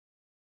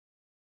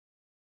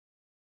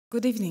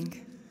Good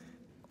evening.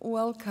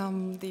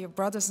 Welcome, dear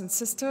brothers and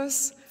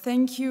sisters.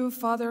 Thank you,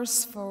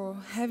 fathers, for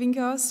having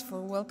us, for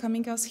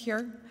welcoming us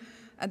here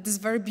at this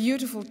very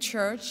beautiful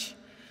church.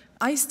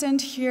 I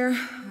stand here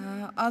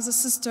as a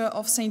sister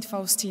of Saint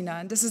Faustina,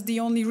 and this is the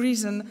only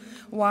reason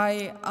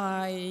why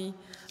I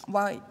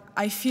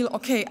feel,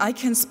 okay, I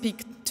can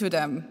speak to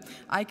them.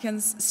 I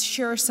can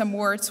share some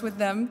words with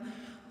them.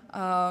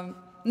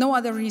 No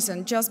other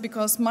reason, just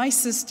because my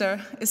sister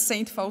is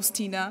Saint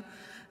Faustina,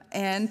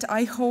 and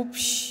I hope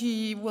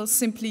she will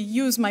simply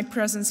use my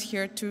presence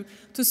here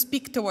to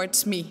speak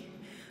towards me.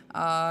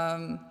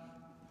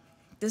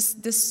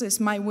 This is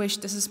my wish,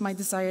 this is my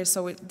desire,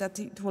 so that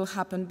it will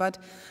happen. But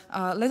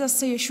let us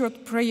say a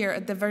short prayer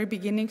at the very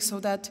beginning so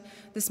that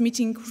this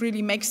meeting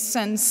really makes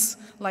sense,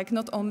 like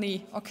not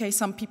only, okay,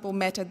 some people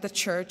met at the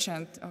church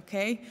and,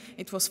 okay,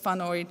 it was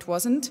fun or it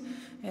wasn't.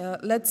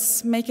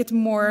 Let's make it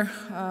more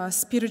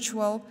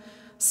spiritual,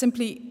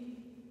 simply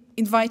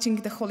inviting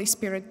the Holy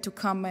Spirit to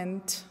come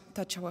and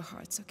touch our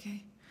hearts,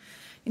 okay?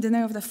 In the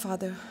name of the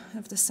Father,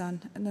 of the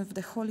Son, and of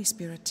the Holy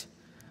Spirit.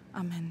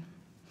 Amen.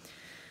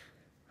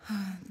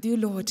 Dear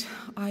Lord,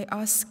 I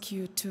ask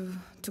you to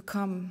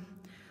come.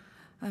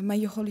 May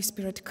your Holy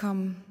Spirit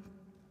come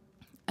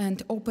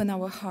and open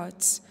our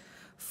hearts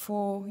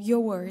for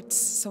your words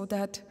so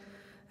that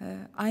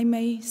I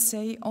may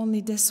say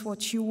only this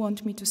what you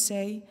want me to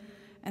say,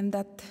 and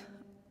that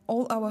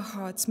all our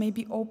hearts may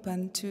be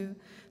open to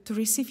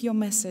receive your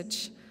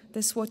message.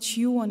 That's what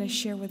you want to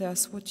share with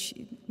us.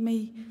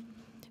 May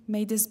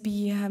this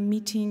be a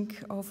meeting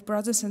of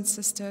brothers and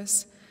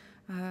sisters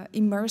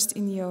immersed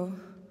in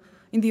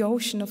the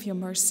ocean of your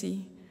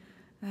mercy.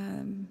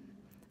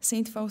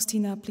 Saint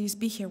Faustina, please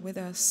be here with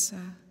us.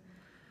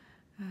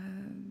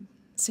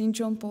 Saint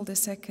John Paul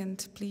II,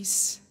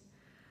 please,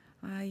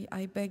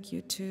 I beg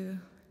you to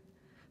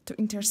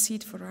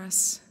intercede for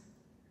us.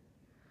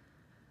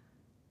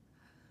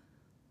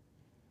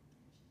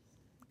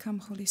 Come,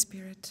 Holy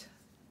Spirit.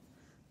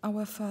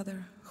 Our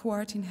Father, who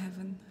art in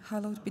heaven,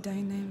 hallowed be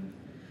thy name.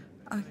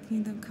 Thy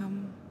kingdom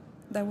come,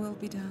 thy will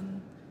be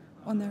done,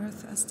 on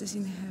earth as it is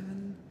in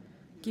heaven.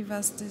 Give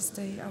us this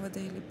day our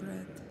daily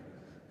bread,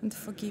 and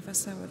forgive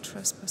us our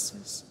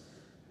trespasses,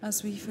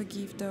 as we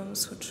forgive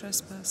those who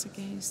trespass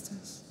against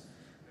us.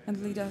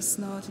 And lead us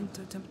not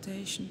into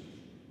temptation,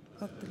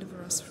 but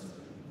deliver us from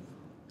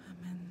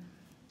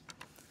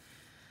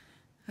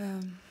evil.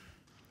 Amen.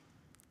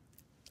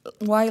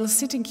 While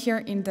sitting here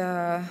in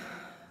the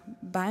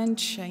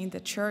bench in the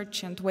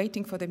church and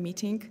waiting for the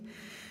meeting,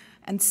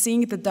 and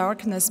seeing the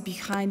darkness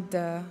behind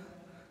the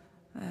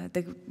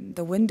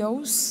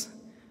windows,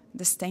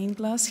 the stained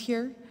glass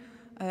here,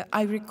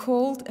 I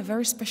recalled a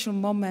very special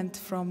moment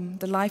from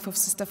the life of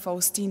Sister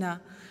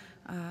Faustina.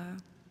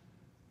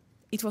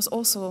 It was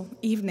also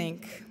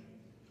evening,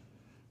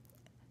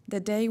 the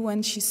day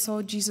when she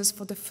saw Jesus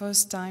for the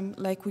first time,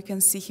 like we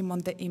can see him on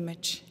the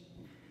image.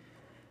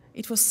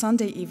 It was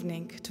Sunday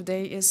evening.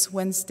 Today is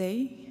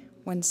Wednesday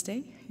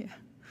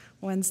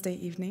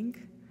evening.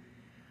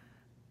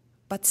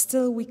 But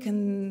still we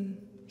can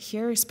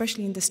hear,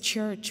 especially in this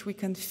church, we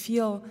can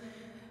feel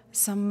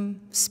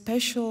some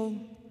special,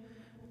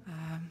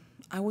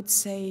 I would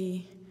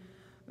say,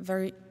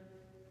 very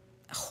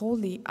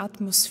holy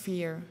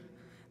atmosphere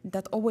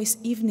that always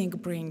evening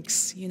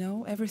brings, you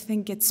know?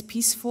 Everything gets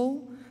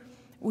peaceful.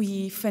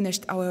 We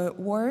finished our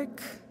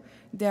work.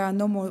 There are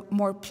no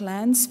more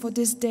plans for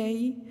this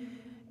day.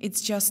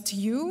 It's just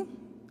you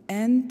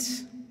and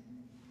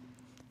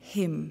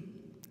him.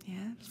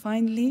 Yeah?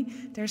 Finally,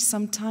 there's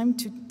some time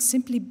to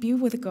simply be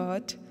with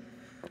God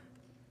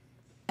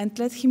and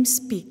let him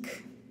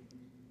speak.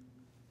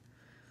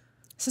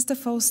 Sister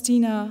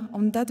Faustina,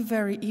 on that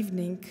very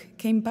evening,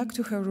 came back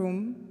to her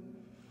room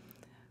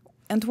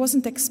and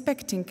wasn't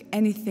expecting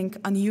anything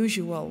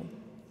unusual.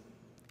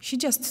 She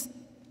just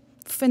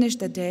finished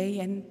the day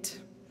and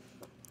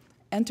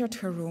entered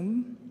her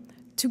room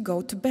to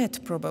go to bed,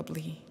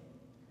 probably.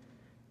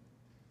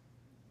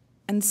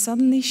 And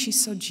suddenly she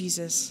saw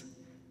Jesus,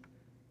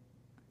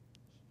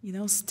 you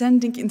know,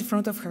 standing in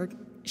front of her.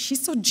 She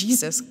saw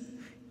Jesus,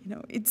 you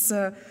know,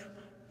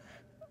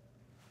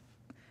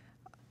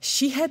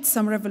 she had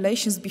some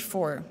revelations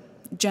before,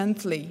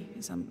 gently,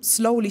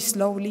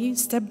 slowly,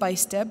 step by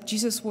step.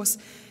 Jesus was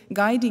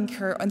guiding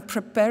her and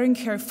preparing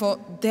her for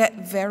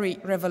that very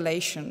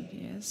revelation,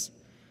 yes.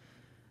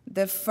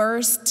 The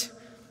first,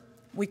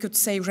 we could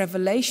say,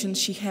 revelation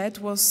she had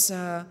was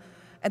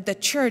at the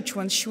church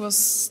when she was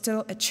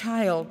still a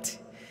child,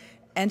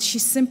 and she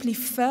simply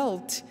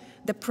felt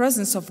the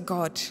presence of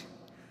God.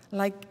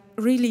 Like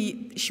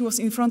really, she was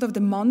in front of the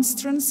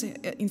monstrance,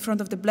 in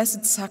front of the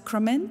Blessed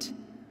Sacrament.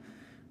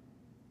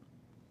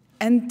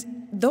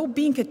 And though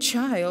being a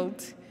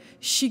child,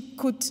 she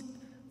could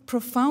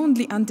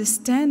profoundly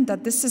understand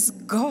that this is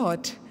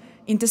God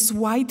in this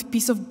white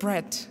piece of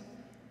bread.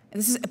 And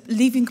this is a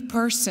living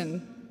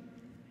person.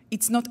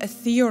 It's not a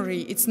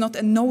theory, it's not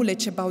a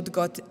knowledge about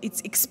God,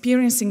 it's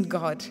experiencing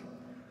God.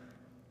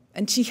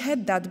 And she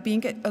had that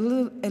being a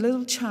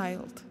little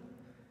child.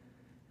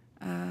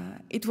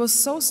 It was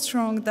so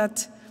strong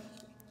that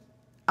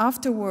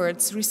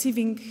afterwards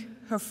receiving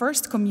her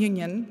first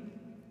communion,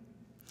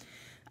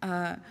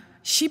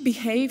 she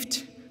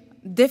behaved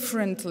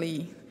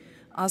differently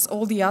as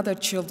all the other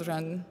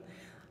children.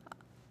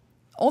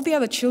 All the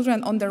other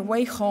children on their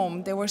way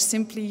home, they were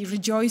simply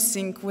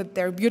rejoicing with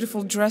their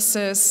beautiful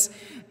dresses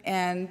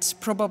and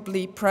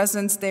probably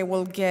presents they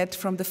will get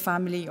from the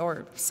family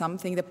or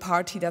something, the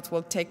party that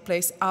will take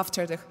place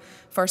after the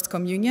first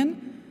communion.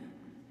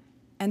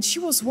 And she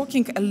was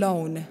walking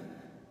alone.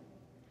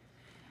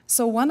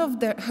 So one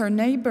of her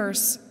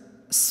neighbors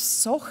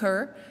saw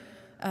her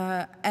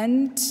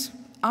and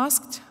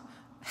asked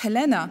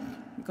Helena,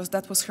 because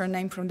that was her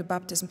name from the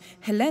baptism,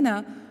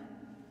 Helena,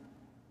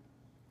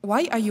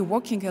 why are you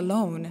walking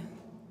alone?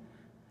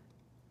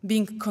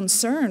 Being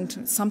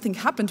concerned, something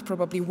happened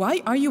probably.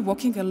 Why are you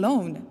walking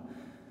alone?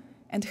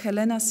 And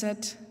Helena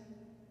said,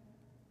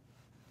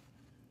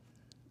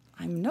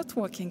 I'm not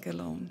walking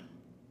alone.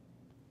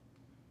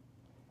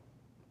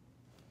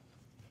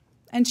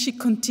 And she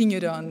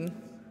continued on,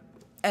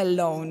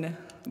 alone,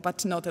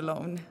 but not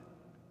alone.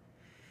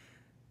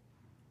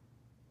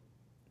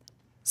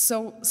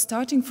 So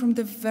starting from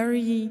the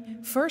very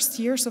first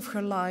years of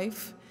her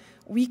life,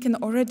 we can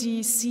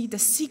already see the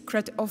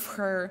secret of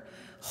her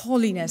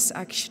holiness,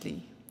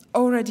 actually,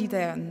 already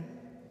then.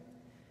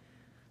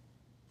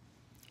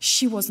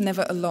 She was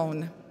never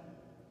alone.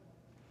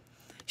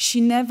 She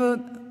never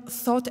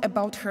thought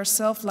about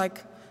herself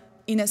like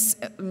in a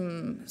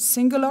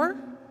singular,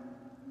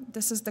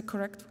 this is the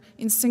correct,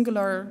 in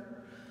singular.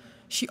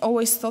 She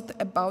always thought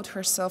about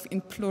herself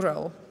in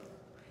plural,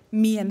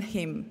 me and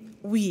him,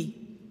 we.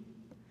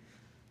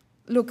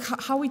 Look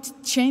how it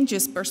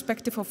changes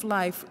perspective of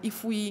life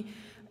if we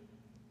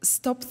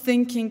stop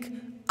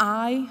thinking,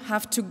 I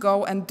have to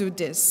go and do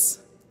this.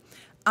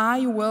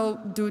 I will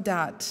do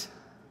that.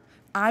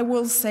 I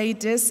will say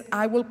this,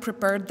 I will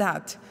prepare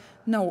that.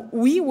 No,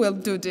 we will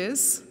do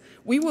this.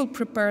 We will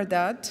prepare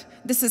that.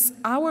 This is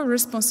our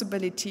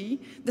responsibility.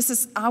 This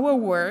is our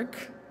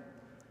work.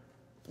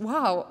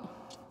 Wow,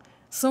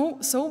 so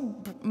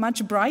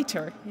much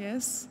brighter,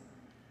 yes?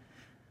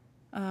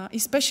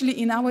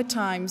 Especially in our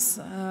times,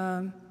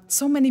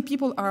 so many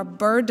people are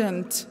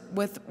burdened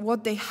with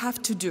what they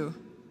have to do.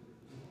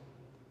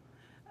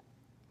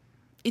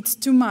 It's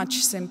too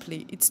much,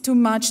 simply. It's too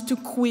much, too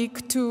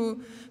quick,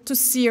 too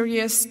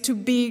serious, too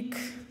big.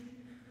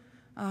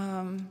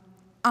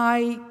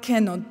 I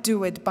cannot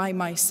do it by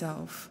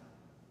myself.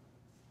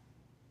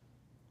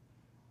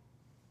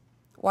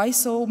 Why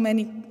so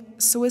many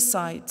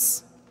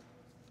suicides?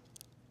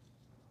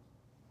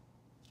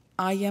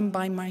 I am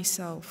by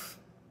myself,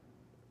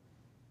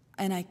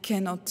 and I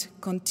cannot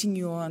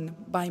continue on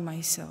by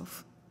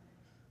myself.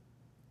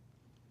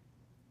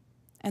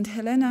 And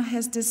Helena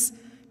has this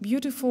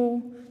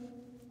beautiful,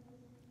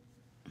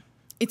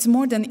 it's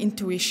more than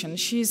intuition.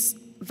 She's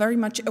very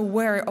much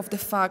aware of the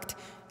fact,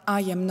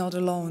 I am not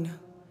alone.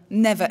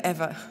 Never,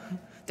 ever.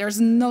 There's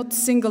not a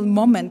single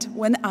moment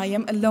when I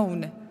am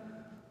alone.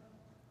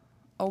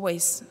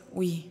 Always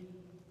we.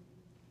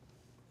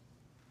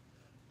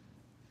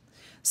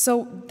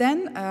 So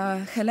then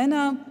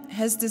Helena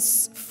has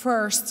this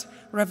first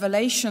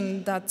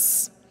revelation that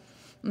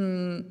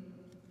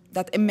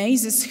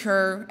amazes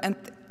her and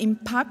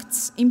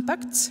impacts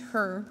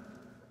her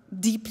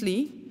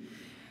deeply.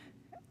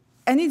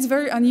 And it's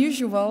very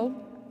unusual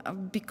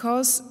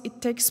because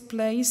it takes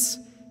place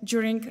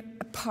during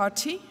a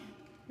party,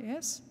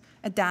 yes,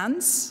 a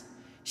dance.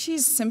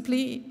 She's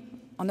simply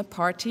on a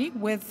party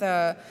with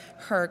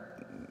her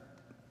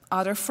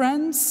other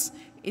friends.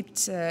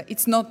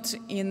 It's not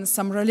in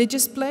some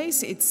religious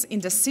place, it's in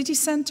the city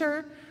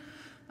center.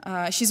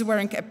 She's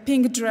wearing a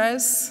pink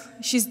dress.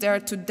 She's there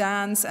to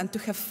dance and to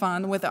have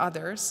fun with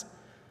others.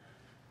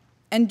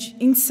 And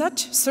in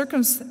such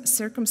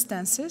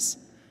circumstances,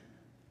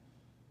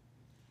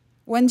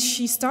 when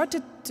she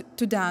started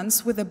to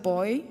dance with a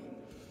boy,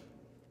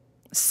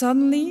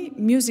 suddenly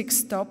music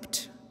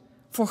stopped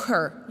for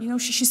her. You know,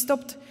 she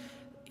stopped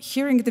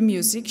hearing the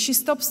music, she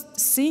stops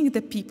seeing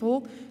the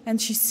people,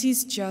 and she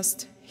sees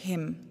just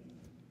him.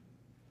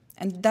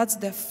 And that's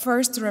the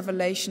first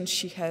revelation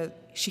she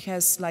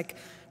has, like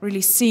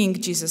really seeing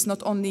Jesus,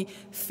 not only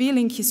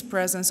feeling his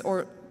presence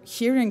or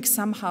hearing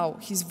somehow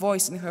his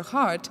voice in her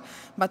heart,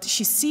 but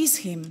she sees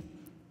him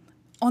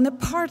on a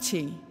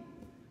party.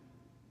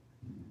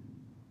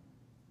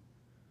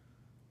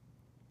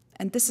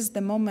 And this is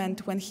the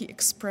moment when he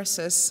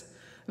expresses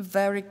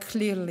very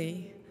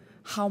clearly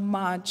how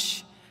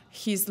much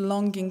he's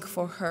longing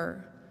for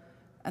her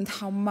and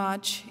how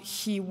much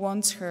he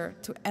wants her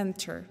to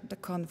enter the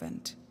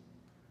convent.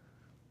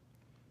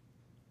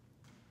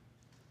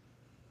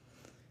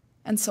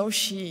 And so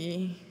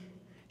she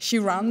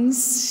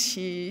runs,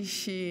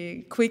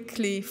 she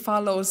quickly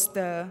follows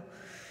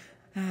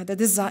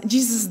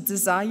Jesus'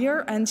 desire,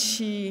 and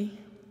she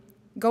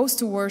goes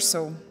to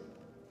Warsaw.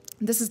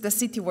 This is the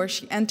city where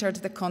she entered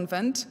the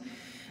convent.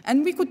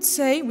 And you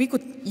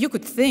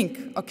could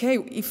think, okay,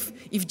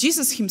 if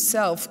Jesus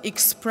himself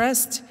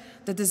expressed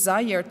the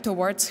desire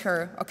towards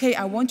her, okay,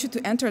 I want you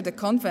to enter the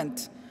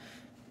convent.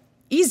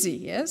 Easy,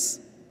 yes?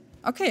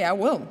 okay, I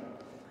will.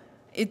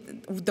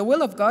 The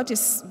will of God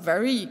is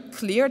very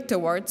clear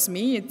towards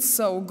me. It's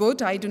so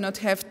good. I do not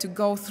have to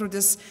go through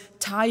this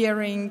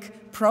tiring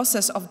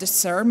process of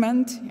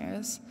discernment.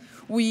 Yes,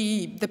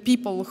 the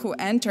people who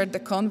entered the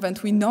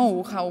convent, we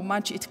know how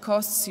much it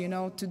costs,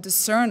 to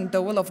discern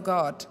the will of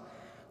God,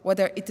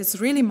 whether it is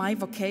really my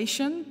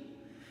vocation,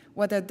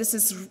 whether this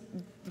is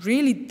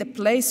really the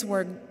place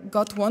where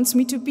God wants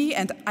me to be,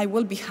 and I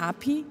will be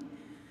happy.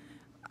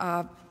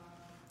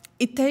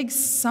 It takes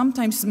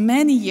sometimes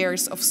many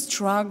years of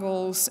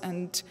struggles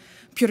and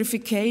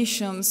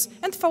purifications.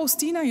 And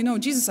Faustina,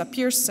 Jesus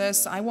appears,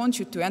 says, I want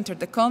you to enter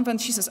the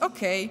convent. She says,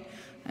 okay.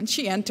 And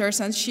she enters,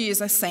 and she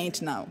is a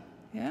saint now.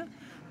 Yeah?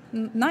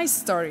 Nice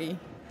story.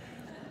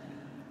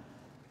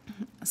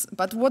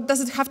 But what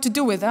does it have to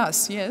do with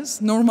us?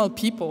 Yes, normal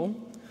people.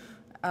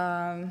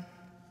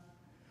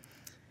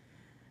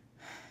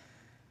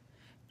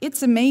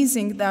 It's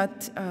amazing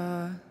that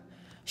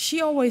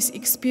she always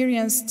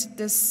experienced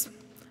this,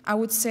 I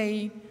would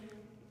say,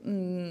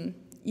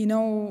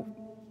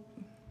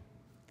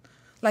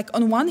 like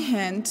on one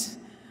hand,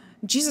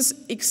 Jesus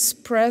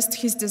expressed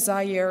his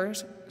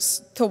desires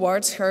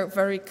towards her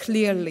very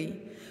clearly.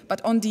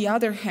 But on the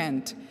other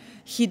hand,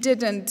 he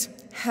didn't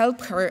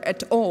help her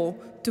at all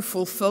to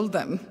fulfill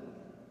them.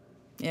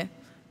 Yeah.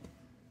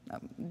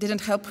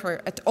 Didn't help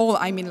her at all.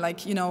 I mean,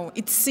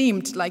 it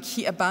seemed like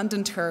he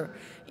abandoned her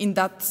in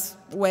that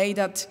way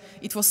that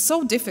it was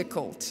so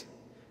difficult.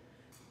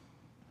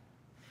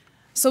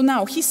 So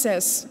now he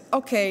says,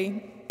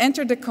 okay,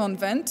 enter the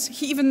convent.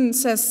 He even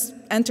says,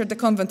 enter the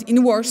convent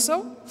in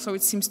Warsaw. So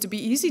it seems to be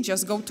easy,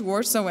 just go to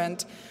Warsaw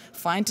and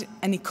find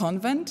any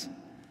convent.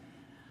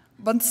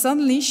 But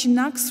suddenly she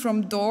knocks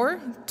from door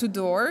to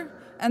door,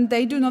 and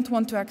they do not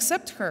want to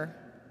accept her.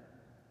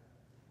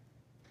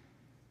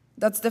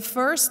 That's the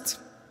first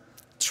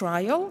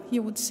trial,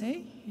 you would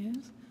say.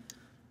 Yes.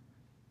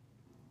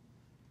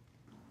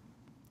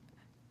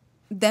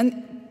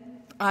 Then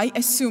I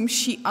assume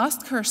she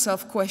asked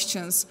herself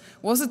questions.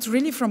 Was it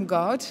really from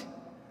God?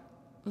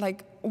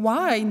 Like,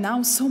 why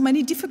now so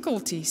many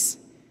difficulties?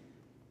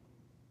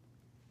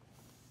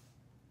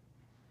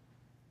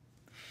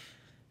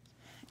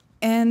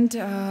 And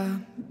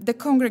the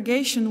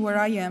congregation where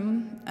I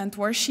am and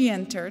where she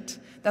entered,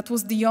 that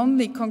was the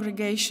only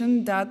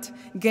congregation that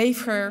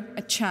gave her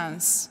a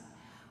chance.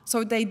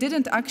 So they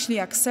didn't actually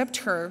accept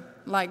her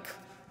like,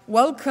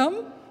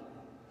 welcome,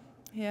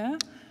 yeah,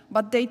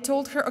 but they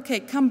told her, okay,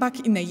 come back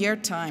in a year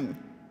time.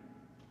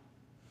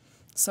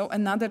 So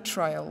another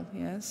trial,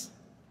 yes.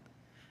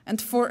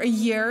 And for a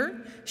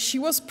year, she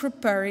was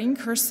preparing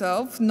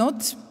herself,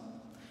 not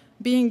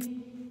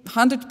being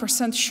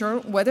 100% sure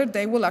whether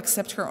they will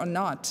accept her or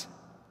not.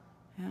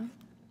 Yeah?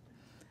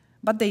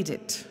 But they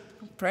did.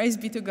 Praise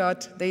be to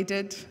God, they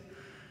did.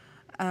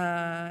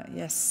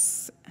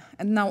 Yes.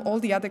 And now all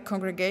the other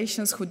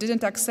congregations who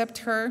didn't accept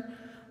her,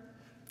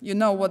 you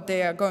know what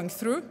they are going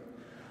through.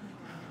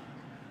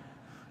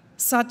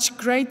 Such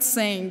great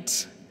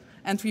saint,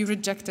 and we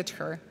rejected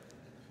her.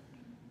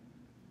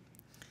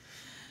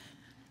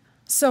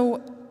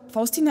 So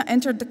Faustina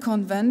entered the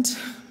convent,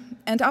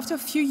 and after a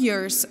few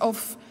years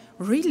of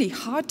really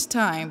hard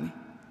time,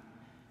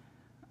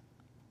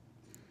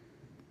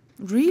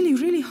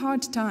 really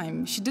hard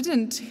time. She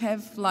didn't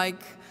have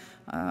like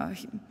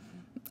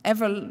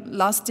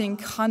everlasting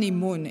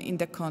honeymoon in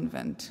the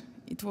convent.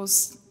 It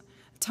was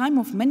a time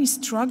of many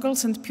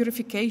struggles and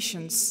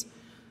purifications,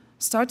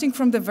 starting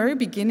from the very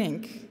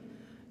beginning.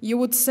 You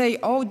would say,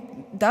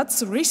 oh,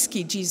 that's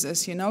risky,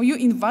 Jesus, You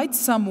invite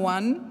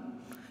someone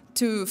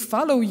to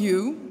follow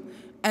you,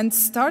 and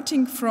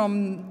starting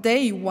from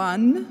day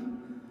one,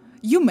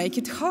 you make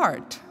it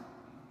hard.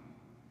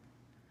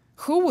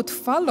 Who would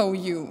follow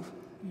you?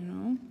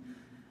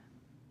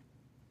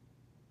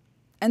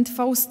 And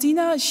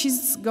Faustina,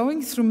 she's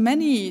going through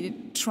many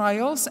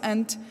trials,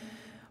 and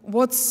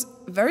what's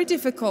very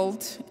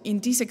difficult in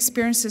these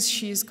experiences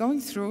she is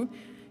going through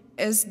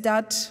is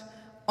that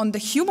on the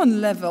human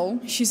level,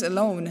 she's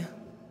alone.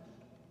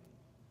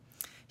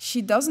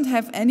 She doesn't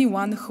have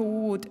anyone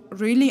who would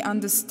really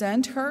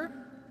understand her.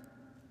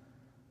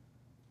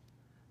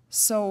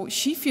 So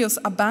she feels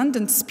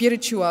abandoned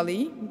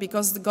spiritually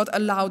because God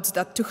allowed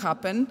that to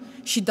happen.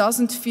 She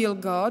doesn't feel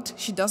God.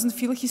 She doesn't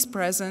feel His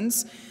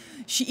presence.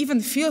 She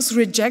even feels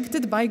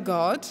rejected by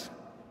God.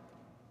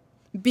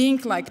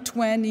 Being like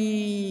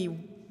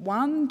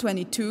 21,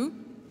 22,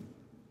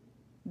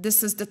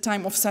 this is the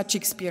time of such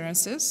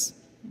experiences.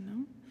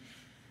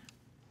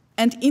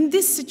 And in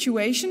this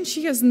situation,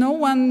 she has no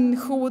one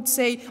who would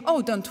say,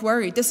 oh, don't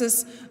worry, this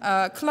is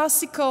a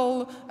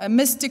classical, a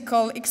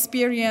mystical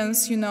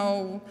experience,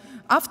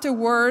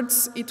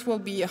 Afterwards, it will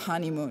be a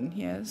honeymoon,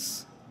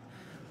 yes.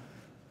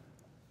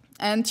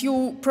 And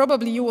you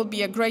will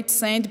be a great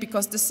saint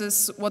because this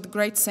is what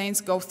great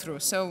saints go through,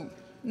 so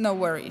no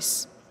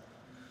worries.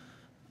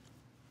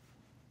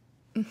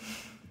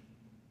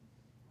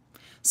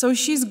 So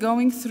she's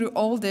going through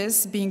all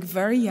this, being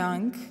very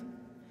young,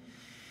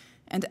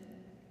 and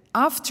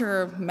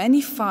after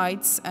many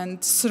fights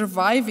and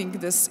surviving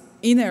this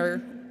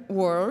inner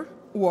war,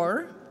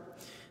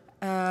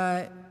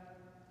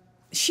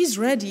 she's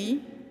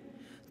ready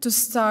to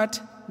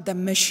start the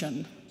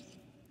mission.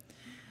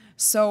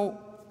 So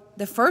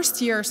the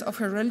first years of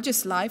her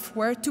religious life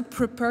were to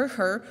prepare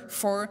her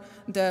for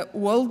the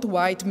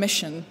worldwide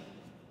mission.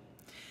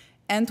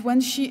 And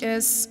when she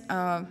is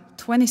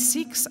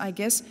 26, I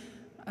guess,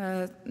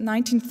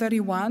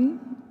 1931,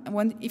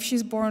 if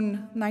she's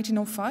born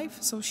 1905,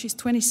 so she's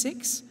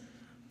 26,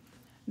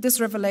 this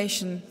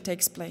revelation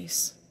takes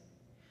place.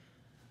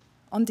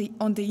 On the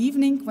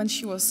evening when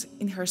she was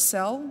in her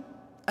cell,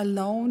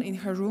 alone in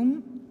her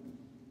room,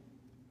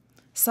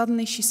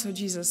 suddenly she saw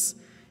Jesus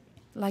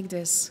like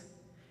this,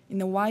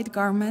 in a white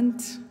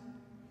garment,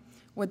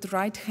 with the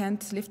right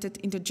hand lifted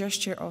in the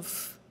gesture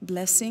of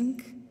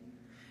blessing,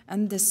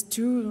 and these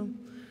two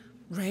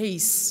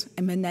rays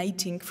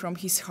emanating from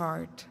his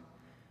heart.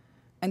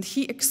 And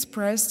he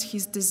expressed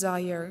his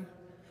desire,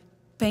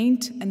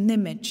 paint an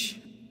image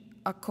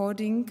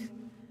according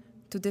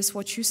to this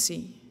what you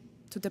see,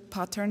 to the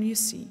pattern you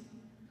see.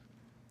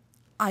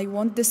 I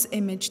want this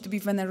image to be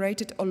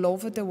venerated all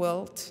over the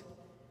world,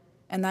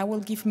 and I will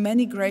give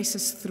many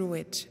graces through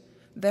it.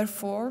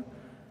 Therefore,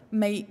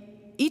 may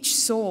each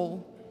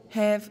soul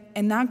have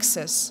an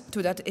access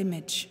to that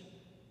image.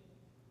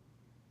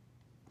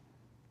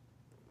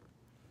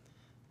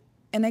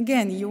 And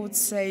again, you would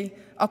say,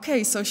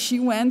 okay, so she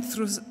went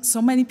through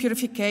so many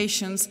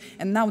purifications,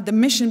 and now the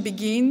mission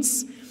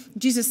begins.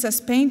 Jesus says,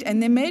 paint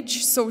an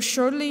image, so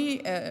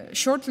shortly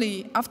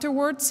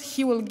afterwards,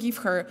 he will give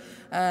her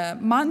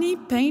money,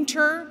 paint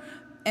her,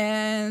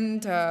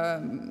 and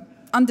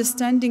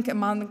understanding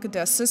among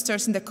the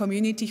sisters in the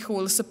community who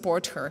will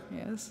support her,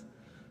 yes?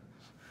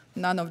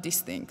 None of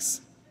these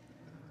things.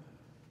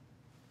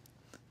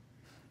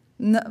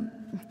 No.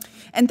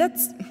 And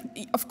that's,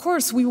 of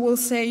course, we will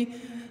say,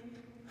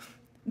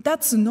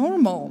 that's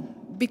normal,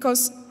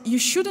 because you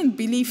shouldn't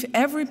believe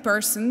every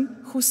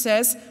person who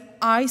says,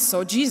 I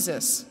saw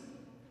Jesus.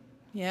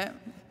 Yeah,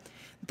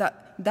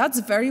 that's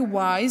very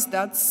wise,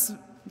 that's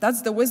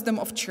the wisdom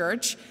of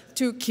church,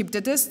 to keep the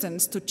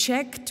distance, to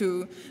check,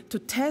 to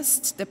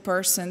test the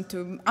person,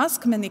 to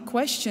ask many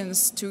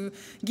questions, to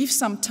give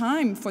some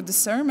time for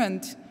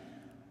discernment.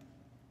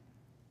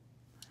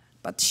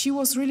 But she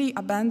was really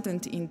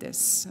abandoned in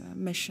this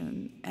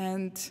mission.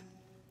 And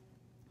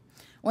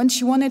when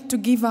she wanted to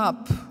give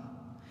up,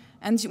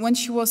 and when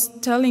she was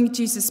telling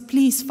Jesus,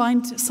 please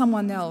find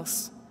someone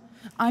else,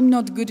 I'm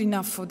not good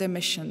enough for the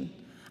mission.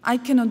 I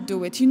cannot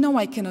do it. You know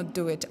I cannot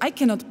do it. I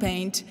cannot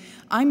paint.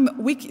 I'm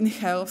weak in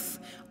health.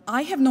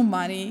 I have no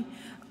money.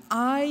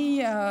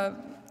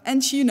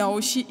 And you know,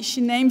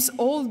 she names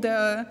all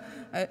the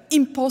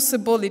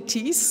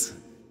impossibilities.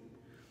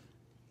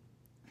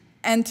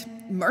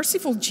 And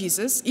merciful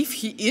Jesus, if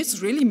he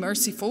is really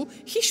merciful,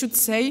 he should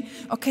say,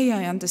 okay,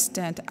 I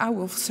understand. I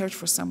will search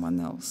for someone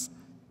else.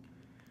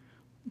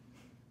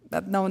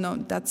 But no,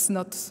 that's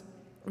not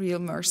real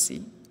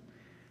mercy.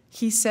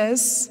 He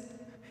says,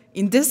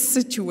 in this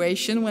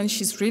situation, when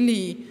she's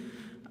really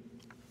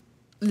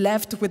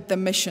left with the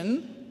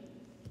mission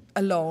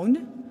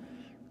alone,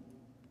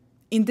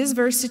 in this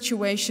very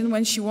situation,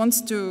 when she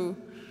wants to,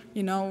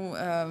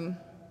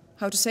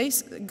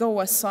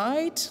 go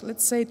aside,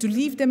 let's say, to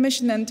leave the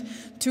mission and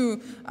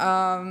to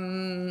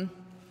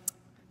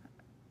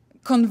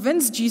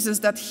convince Jesus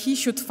that he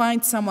should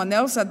find someone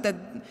else, that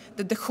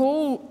the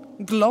whole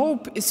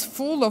globe is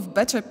full of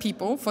better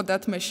people for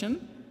that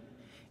mission,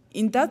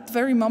 in that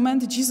very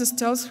moment, Jesus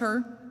tells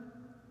her,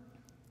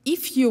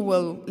 if you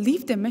will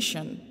leave the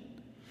mission,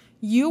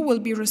 you will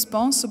be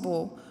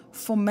responsible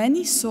for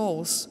many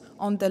souls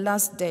on the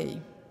last day,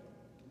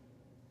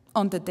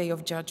 on the day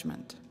of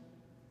judgment.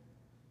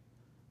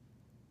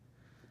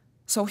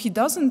 So he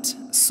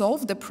doesn't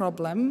solve the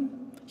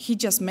problem, he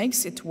just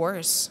makes it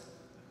worse.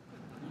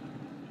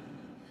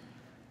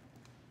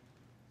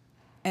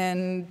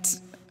 And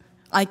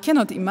I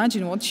cannot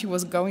imagine what she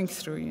was going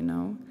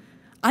through,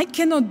 I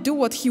cannot do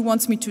what he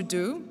wants me to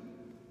do.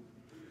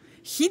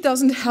 He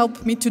doesn't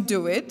help me to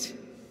do it.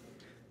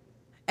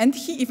 And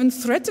he even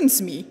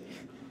threatens me,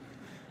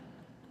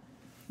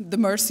 the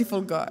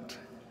merciful God.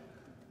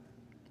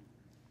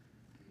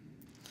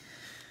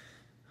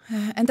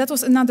 And that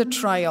was another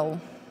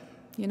trial.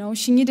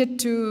 She needed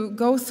to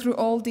go through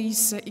all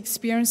these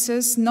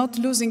experiences, not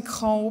losing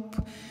hope,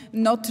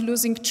 not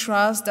losing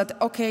trust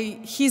that, okay,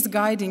 he's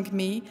guiding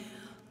me.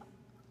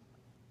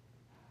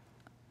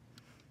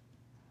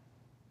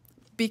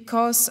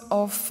 Because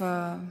of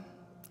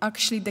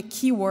actually the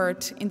key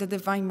word in the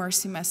Divine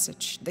Mercy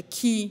message, the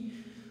key,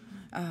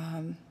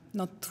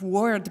 not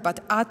word,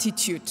 but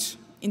attitude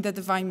in the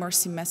Divine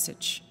Mercy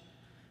message.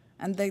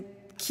 And the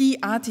key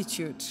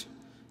attitude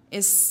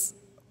is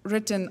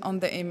written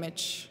on the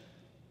image.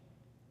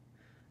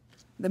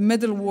 The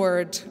middle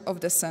word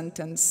of the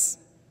sentence,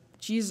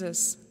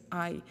 Jesus,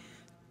 I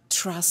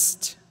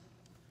trust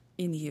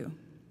in you.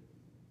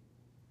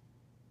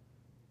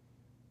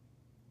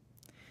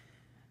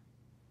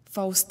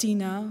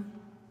 Faustina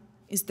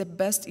is the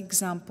best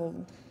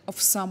example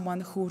of someone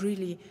who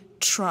really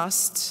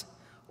trusts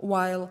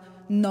while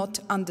not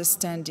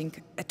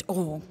understanding at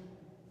all.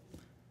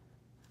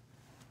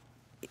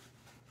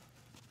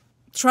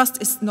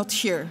 Trust is not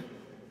here,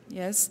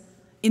 yes?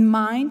 In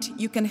mind,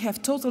 you can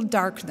have total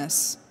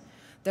darkness.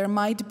 There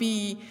might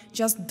be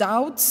just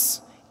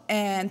doubts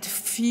and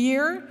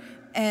fear,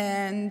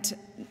 and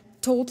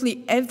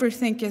totally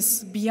everything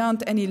is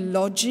beyond any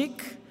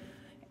logic,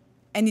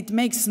 and it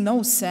makes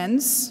no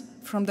sense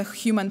from the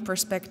human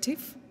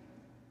perspective.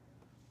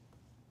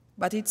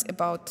 But it's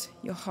about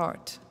your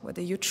heart,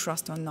 whether you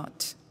trust or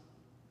not.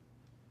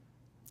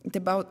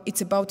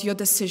 It's about your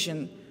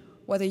decision,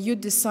 whether you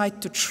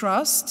decide to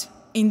trust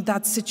in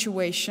that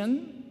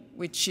situation,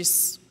 which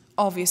is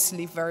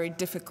obviously very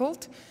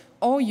difficult,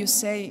 or you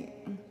say,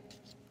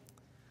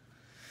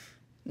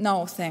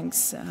 no,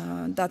 thanks,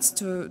 that's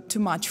too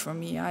much for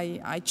me.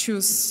 I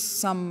choose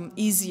some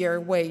easier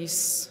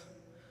ways.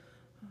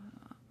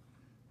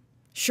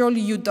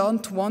 Surely you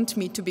don't want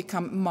me to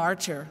become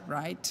martyr,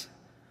 right?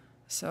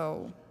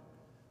 So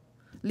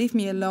leave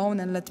me alone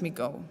and let me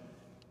go.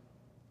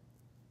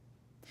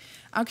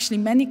 Actually,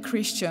 many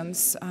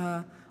Christians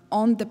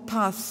on the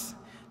path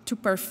to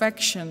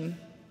perfection,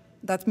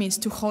 that means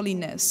to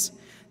holiness,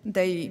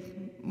 they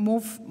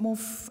move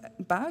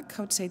back,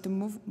 how to say, to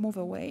move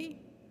away.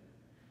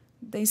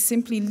 They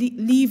simply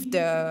leave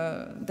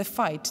the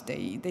fight,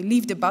 they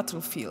leave the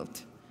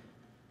battlefield.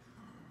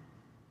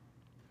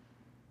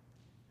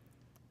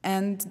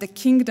 And the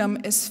kingdom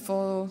is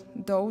for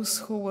those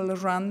who will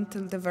run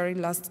till the very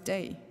last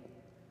day,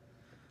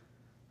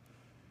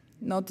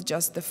 not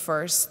just the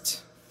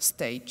first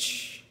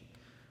stage.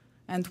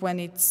 And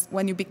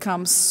when you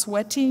become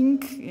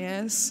sweating,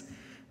 yes,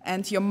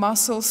 and your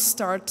muscles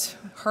start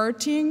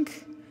hurting,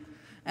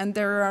 and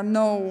there are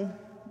no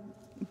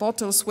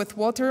bottles with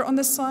water on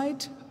the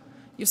side,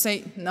 you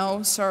say,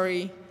 no,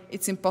 sorry,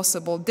 it's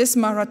impossible. This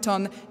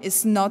marathon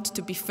is not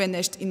to be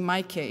finished in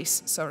my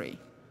case, sorry.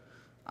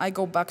 I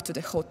go back to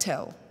the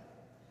hotel,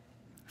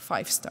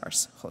 5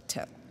 stars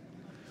hotel.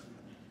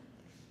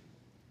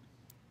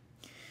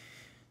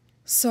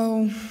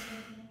 So,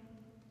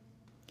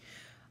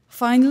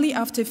 finally,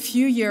 after a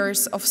few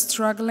years of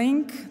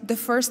struggling, the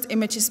first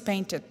image is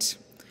painted.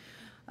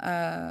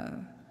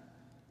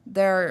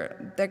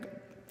 There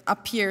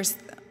appears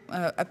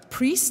a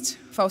priest,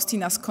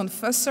 Faustina's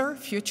confessor,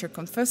 future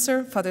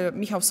confessor, Father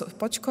Michał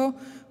Sopoćko,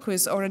 who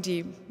is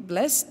already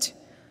blessed.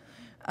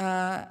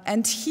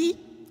 And he,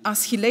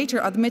 as he later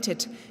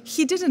admitted,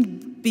 he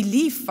didn't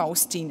believe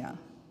Faustina.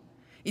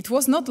 It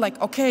was not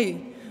like,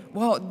 okay,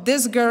 wow,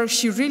 this girl,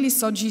 she really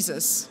saw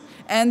Jesus.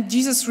 And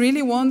Jesus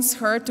really wants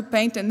her to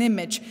paint an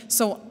image,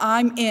 so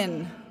I'm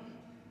in.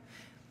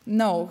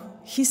 No,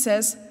 he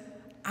says,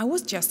 I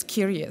was just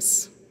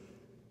curious.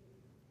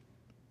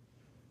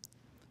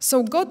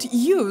 So God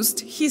used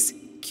his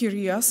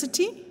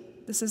curiosity,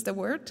 this is the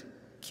word,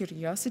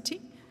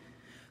 curiosity,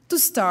 to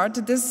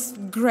start this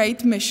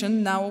great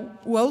mission, now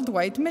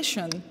worldwide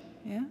mission.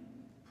 Yeah?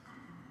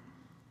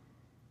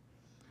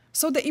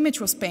 So the image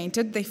was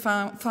painted. They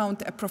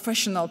found a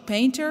professional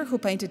painter who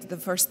painted the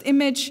first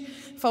image.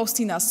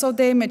 Faustina saw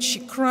the image. She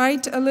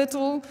cried a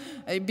little,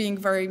 being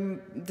very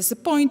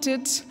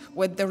disappointed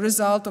with the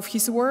result of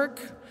his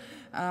work.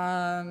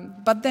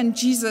 But then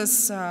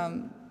Jesus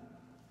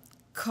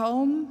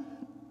calmed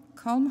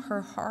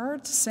her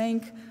heart,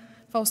 saying,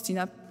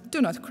 Faustina,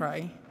 do not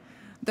cry.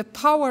 The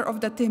power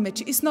of that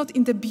image is not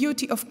in the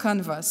beauty of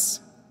canvas,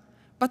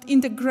 but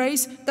in the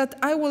grace that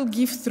I will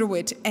give through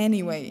it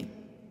anyway.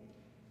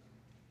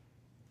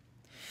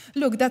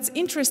 Look, that's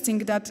interesting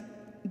that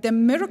the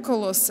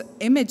miraculous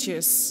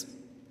images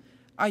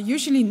are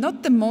usually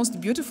not the most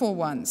beautiful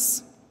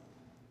ones.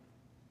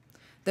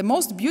 The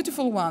most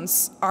beautiful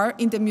ones are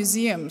in the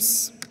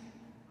museums,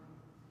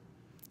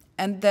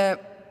 and the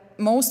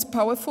most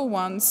powerful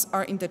ones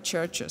are in the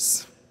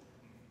churches.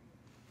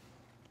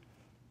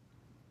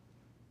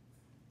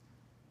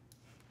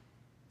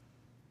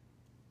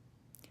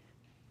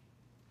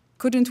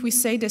 Couldn't we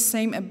say the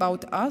same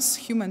about us,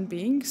 human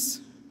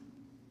beings?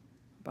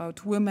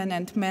 About women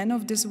and men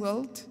of this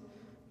world?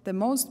 The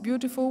most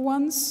beautiful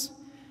ones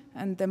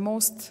and the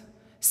most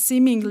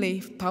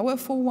seemingly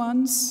powerful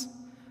ones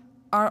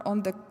are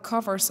on the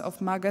covers of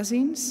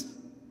magazines,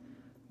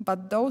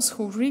 but those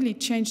who really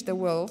change the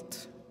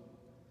world,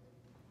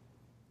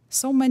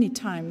 so many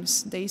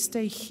times they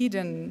stay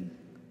hidden,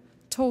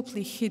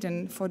 totally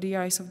hidden for the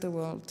eyes of the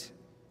world.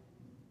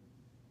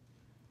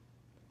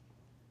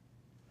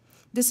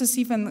 This is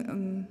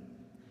even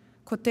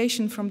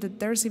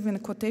there's even a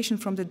quotation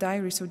from the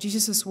diary, so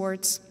Jesus'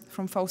 words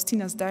from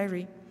Faustina's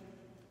diary,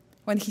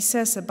 when he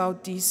says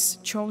about these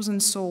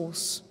chosen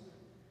souls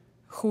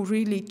who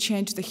really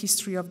change the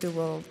history of the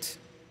world.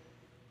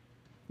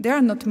 There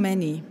are not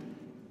many,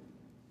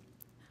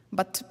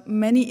 but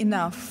many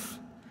enough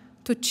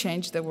to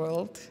change the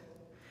world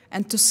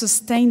and to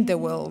sustain the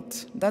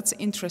world. That's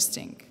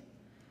interesting.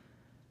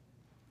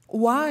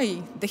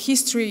 Why the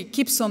history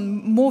keeps on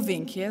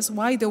moving, yes?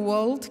 Why the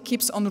world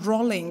keeps on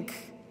rolling?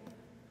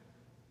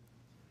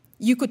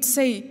 You could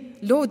say,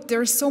 Lord,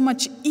 there's so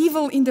much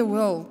evil in the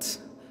world.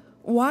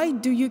 Why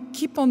do you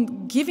keep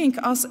on giving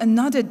us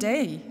another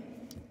day?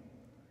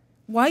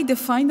 Why the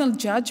final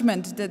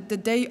judgment, the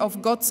day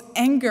of God's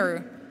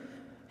anger,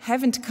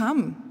 haven't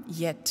come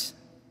yet?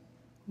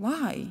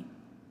 Why?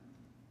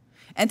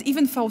 And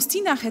even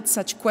Faustina had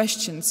such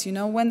questions,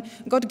 when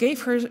God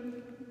gave her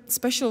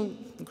special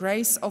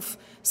grace of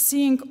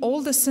seeing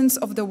all the sins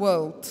of the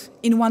world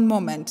in one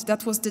moment.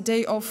 That was the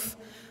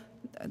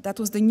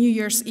New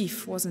Year's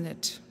Eve, wasn't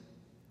it?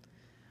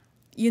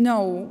 You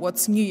know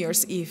what's New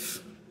Year's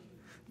Eve.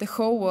 The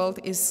whole world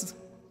is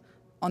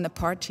on a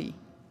party.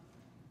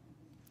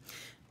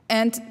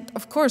 And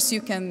of course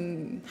you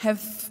can have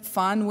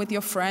fun with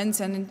your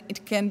friends, and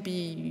it can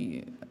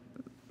be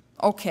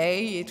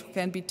okay, it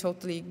can be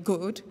totally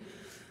good.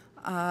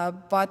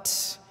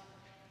 But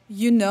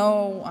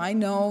I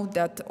know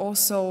that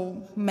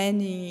also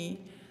many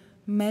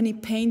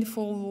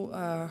painful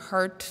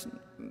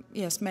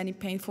many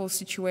painful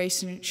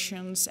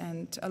situations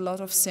and a lot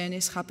of sin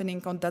is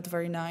happening on that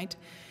very night.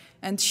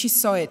 And she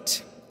saw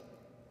it.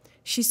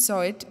 She saw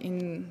it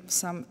in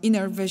some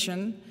inner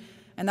vision,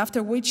 and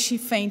after which she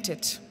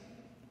fainted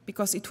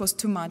because it was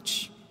too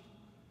much.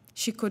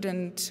 She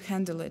couldn't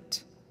handle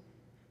it.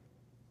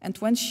 And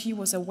when she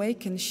was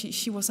awakened,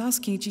 she was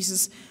asking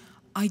Jesus,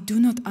 I do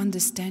not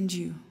understand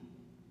you.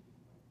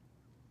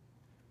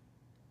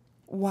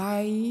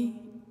 Why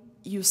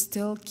you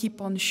still keep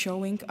on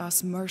showing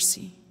us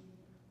mercy?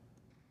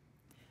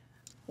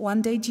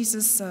 One day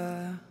Jesus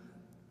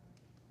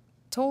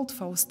told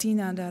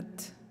Faustina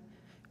that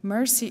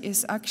mercy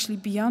is actually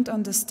beyond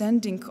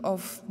understanding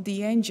of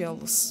the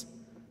angels,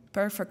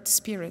 perfect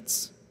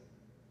spirits.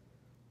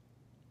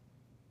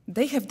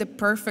 They have the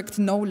perfect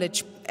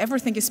knowledge.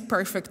 Everything is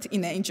perfect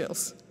in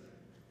angels.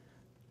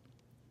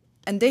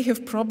 And they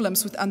have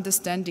problems with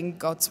understanding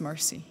God's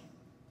mercy.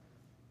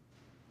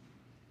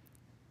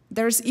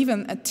 There's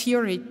even a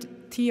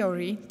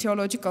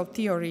theological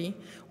theory,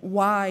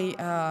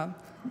 why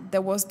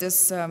there was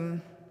this, the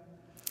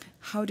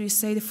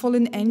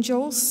fallen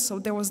angels. So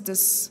there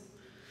was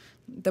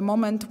the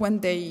moment when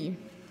they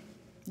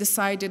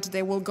decided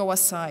they will go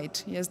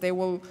aside. Yes, they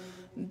won't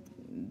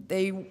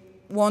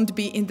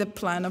be in the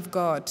plan of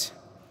God.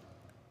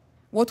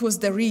 What was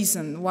the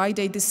reason why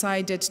they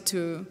decided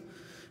to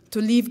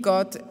leave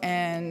God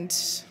and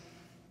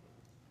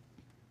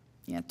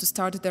to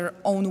start their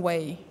own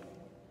way?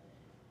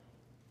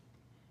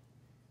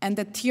 And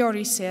the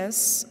theory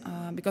says,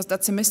 because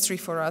that's a mystery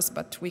for us,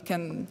 but we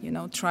can,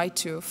 try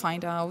to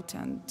find out.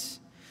 And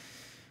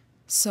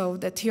so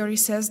the theory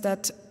says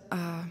that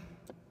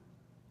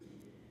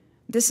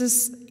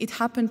it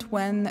happened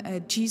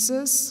when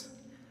Jesus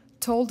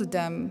told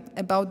them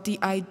about the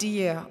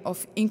idea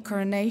of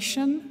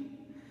incarnation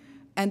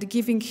and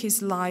giving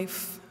his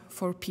life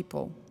for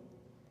people,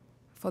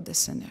 for the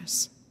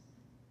sinners.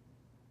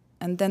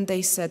 And then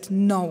they said,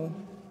 no,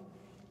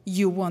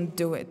 you won't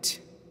do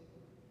it.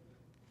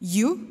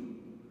 You,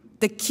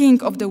 the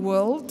King of the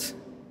world,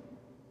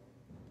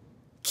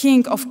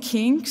 King of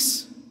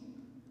kings,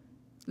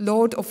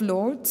 Lord of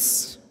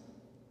lords,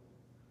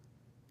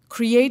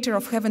 Creator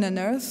of heaven and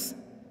earth,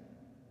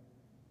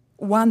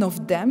 one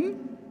of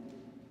them,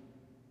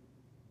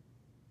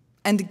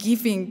 and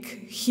giving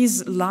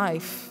his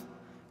life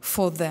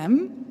for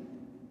them?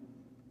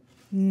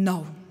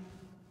 No.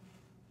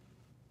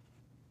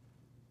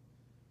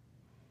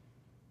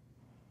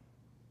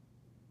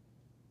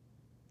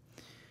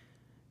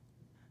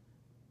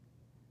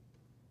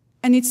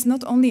 And it's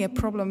not only the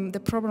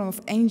problem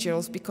of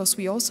angels, because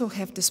we also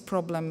have this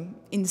problem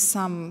in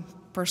some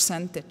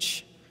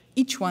percentage.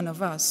 Each one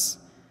of us,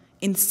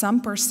 in some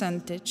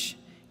percentage,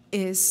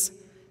 is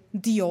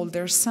the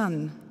older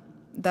son.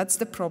 That's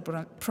the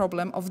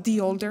problem of the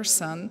older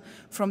son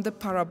from the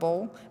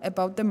parable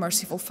about the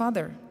merciful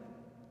father.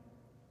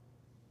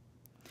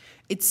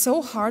 It's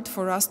so hard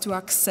for us to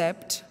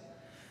accept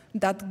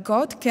that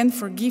God can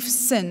forgive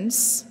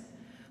sins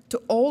to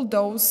all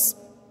those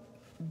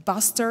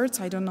bastards.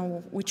 I don't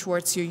know which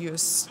words you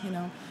use,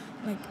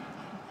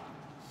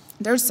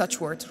 there's such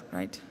word,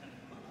 right?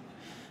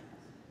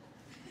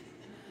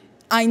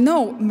 I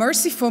know,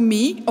 mercy for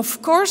me,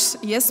 of course,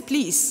 yes,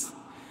 please.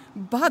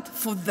 But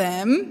for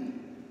them,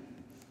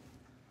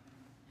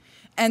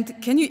 and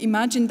can you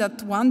imagine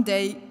that one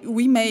day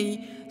we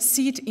may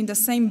sit in the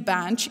same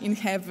bench in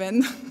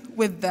heaven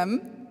with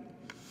them,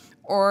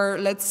 or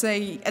let's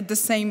say at the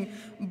same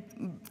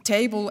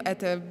table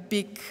at a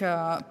big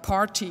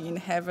party in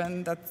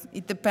heaven? That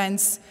it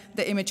depends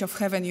the image of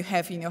heaven you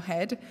have in your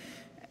head.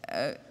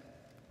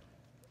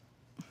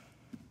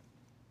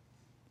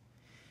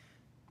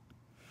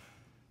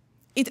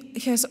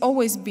 It has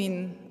always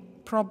been a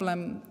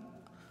problem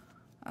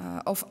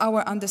of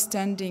our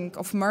understanding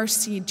of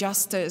mercy,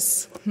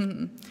 justice,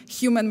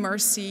 human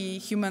mercy,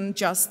 human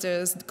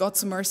justice,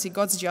 God's mercy,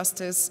 God's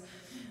justice.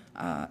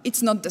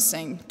 It's not the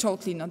same,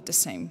 totally not the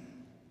same.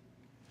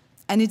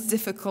 And it's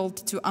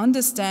difficult to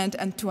understand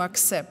and to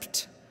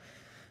accept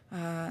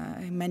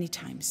many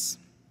times.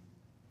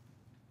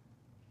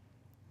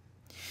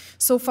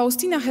 So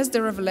Faustina has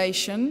the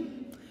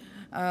revelation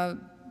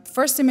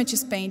first image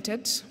is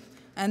painted,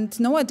 and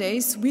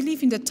nowadays we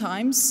live in the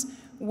times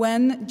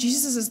when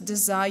Jesus'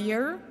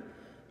 desire,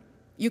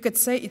 you could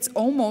say it's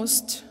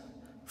almost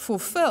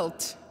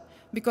fulfilled,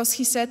 because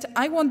he said,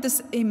 I want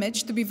this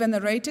image to be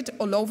venerated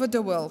all over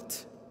the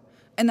world,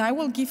 and I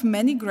will give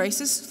many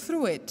graces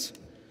through it.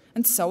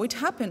 And so it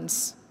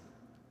happens.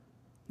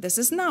 This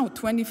is now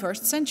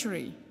 21st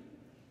century.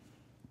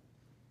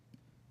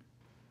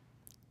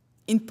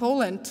 In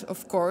Poland,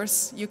 of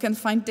course, you can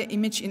find the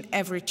image in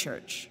every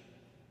church.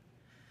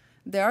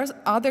 There are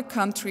other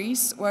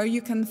countries where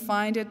you can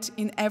find it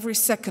in every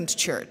second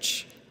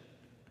church.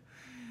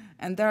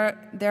 And there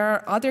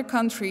are other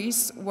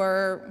countries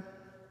where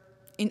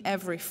in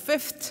every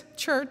fifth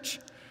church,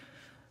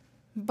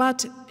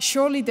 but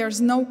surely there's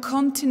no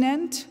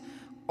continent,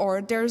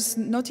 or there's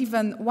not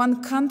even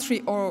one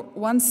country or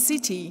one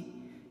city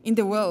in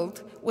the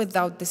world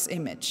without this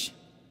image.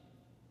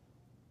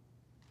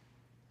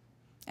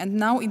 And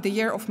now in the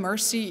year of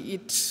mercy,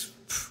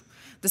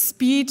 the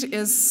speed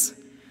is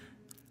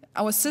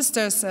our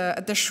sisters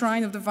at the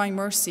Shrine of Divine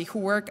Mercy who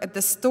work at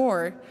the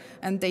store,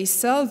 and they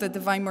sell the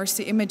Divine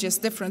Mercy images,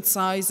 different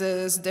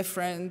sizes,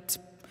 different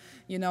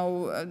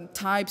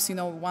types,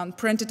 one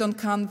printed on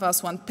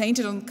canvas, one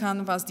painted on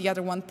canvas, the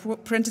other one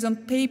printed on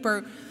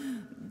paper,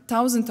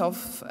 thousands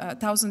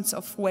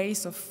of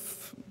ways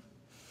of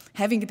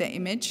having the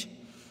image.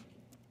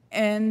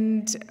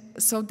 And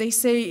so they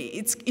say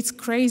it's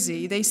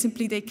crazy. They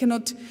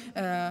cannot,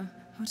 the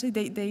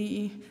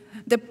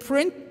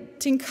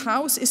printing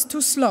house is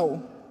too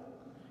slow,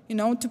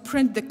 to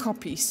print the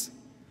copies,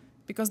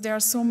 because there are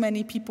so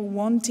many people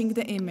wanting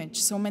the image,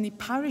 so many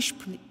parish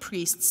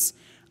priests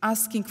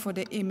asking for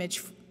the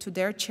image to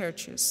their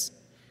churches.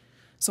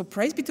 So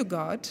praise be to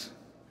God.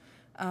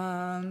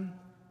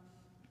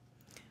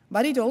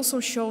 But it also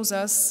shows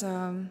us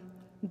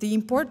the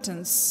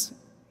importance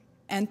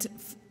and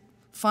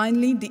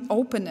finally the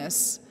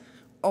openness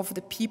of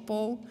the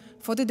people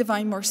for the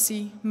Divine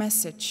Mercy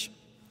message.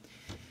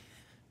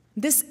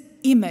 This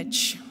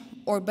image,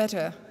 or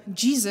better,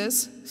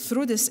 Jesus,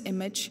 through this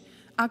image,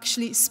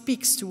 actually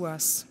speaks to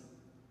us.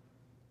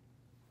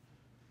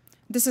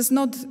 This is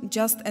not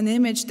just an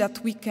image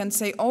that we can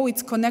say, oh,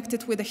 it's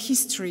connected with the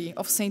history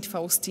of Saint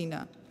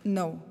Faustina.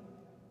 No.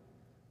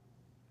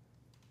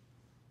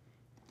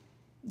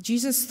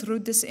 Jesus, through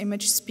this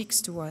image, speaks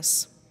to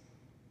us.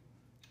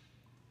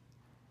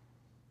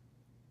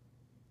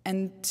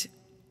 And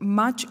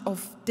much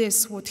of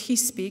this, what he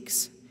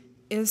speaks,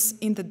 is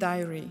in the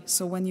diary.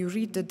 So when you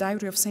read the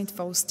diary of Saint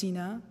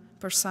Faustina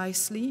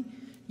precisely,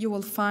 you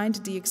will find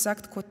the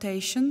exact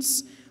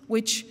quotations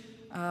which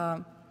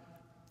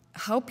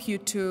help you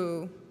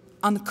to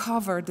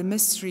uncover the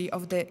mystery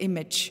of the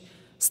image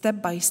step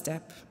by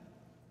step.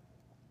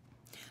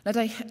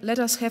 Let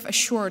us have a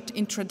short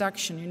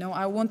introduction.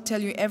 I won't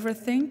tell you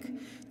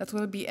everything. That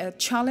will be a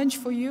challenge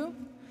for you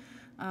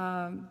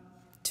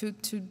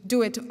to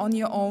do it on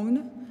your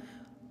own.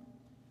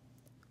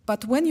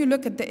 But when you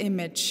look at the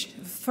image,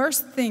 the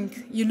first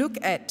thing you look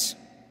at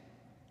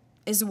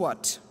is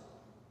what?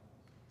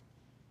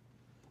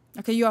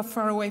 Okay, you are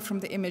far away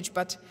from the image,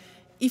 but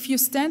if you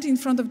stand in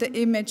front of the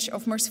image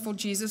of merciful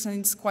Jesus and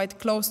it's quite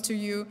close to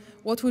you,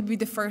 what would be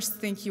the first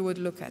thing you would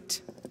look at?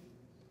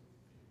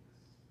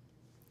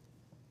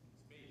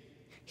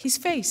 His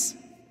face.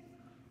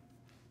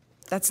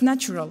 That's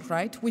natural,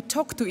 right? We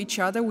talk to each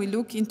other, we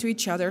look into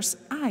each other's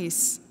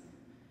eyes.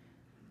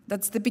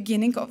 That's the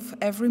beginning of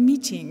every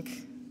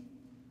meeting.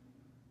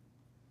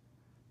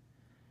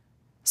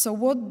 So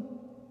what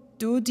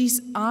do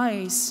these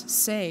eyes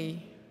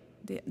say?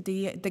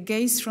 The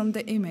gaze from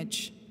the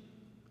image.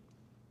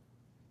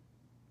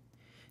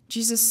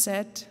 Jesus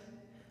said,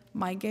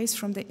 my gaze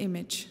from the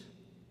image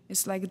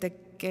is like the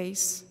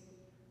gaze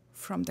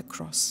from the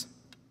cross.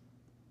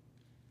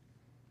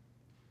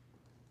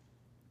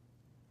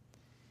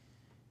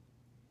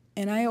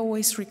 And I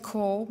always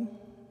recall,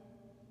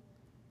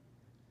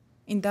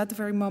 in that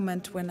very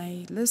moment when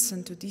I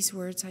listen to these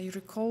words, I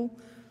recall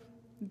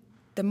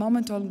the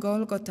moment on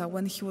Golgotha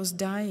when he was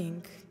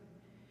dying.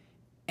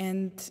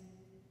 And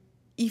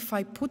if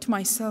I put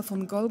myself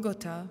on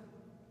Golgotha,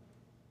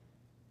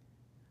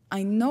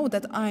 I know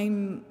that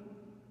I'm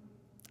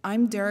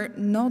there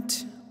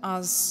not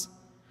as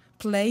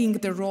playing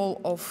the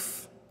role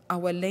of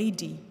Our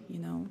Lady,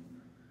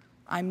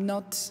 I'm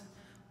not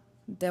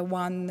the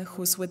one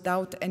who's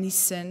without any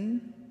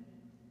sin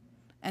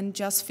and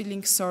just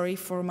feeling sorry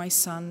for my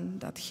son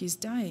that he's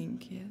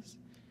dying, yes,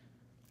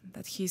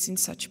 that he's in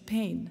such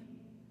pain.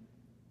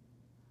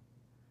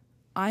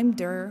 I'm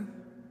there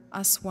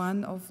as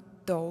one of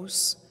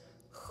those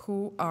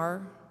who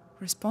are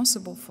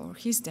responsible for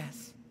his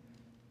death.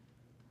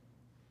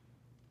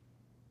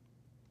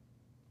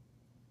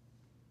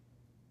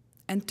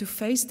 And to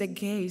face the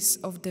gaze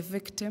of the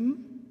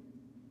victim,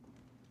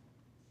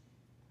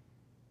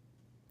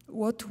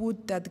 what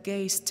would that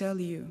gaze tell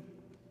you?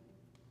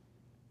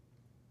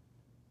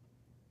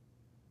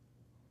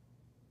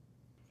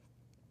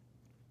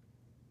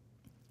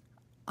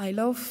 I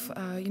love,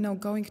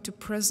 going to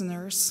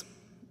prisoners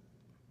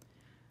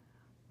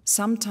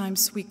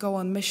Sometimes we go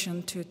on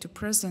mission to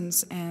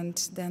prisons, and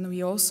then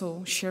we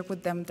also share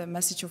with them the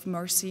message of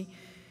mercy.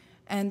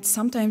 And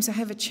sometimes I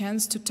have a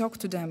chance to talk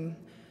to them.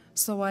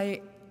 So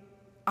I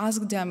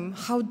ask them,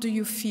 how do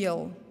you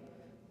feel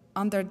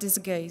under this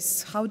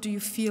gaze? How do you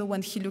feel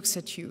when he looks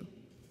at you?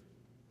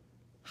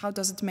 How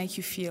does it make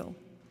you feel?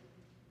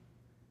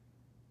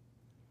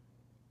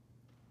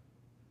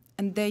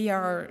 And they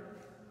are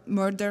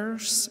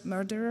murderers,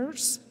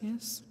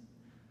 yes.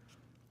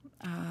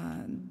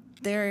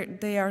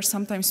 They are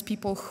sometimes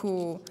people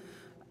who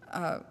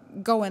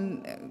go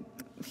and,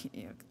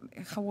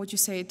 how would you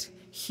say it,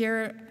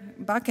 here,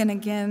 back and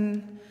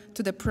again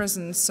to the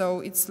prison. So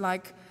it's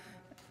like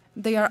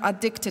they are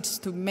addicted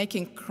to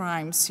making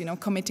crimes,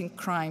 committing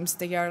crimes.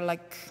 They are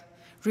like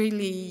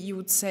really, you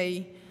would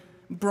say,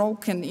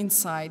 broken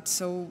inside.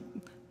 So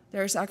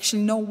there's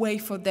actually no way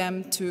for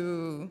them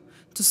to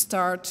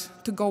start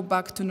to go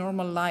back to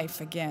normal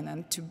life again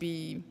and to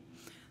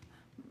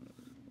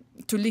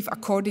live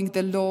according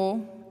to the law,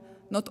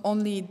 not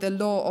only the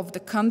law of the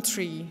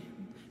country,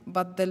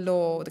 but the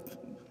law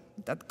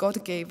that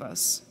God gave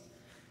us.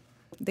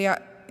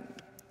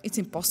 It's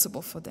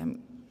impossible for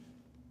them.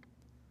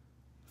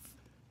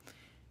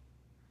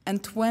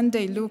 And when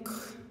they look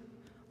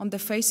on the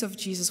face of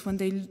Jesus, when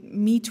they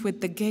meet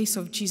with the gaze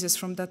of Jesus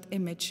from that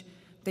image,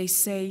 they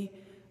say,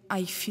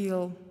 I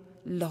feel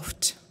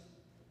loved.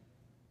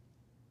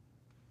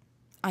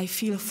 I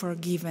feel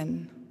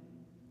forgiven.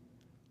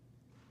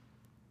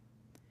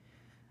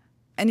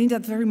 And in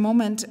that very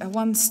moment,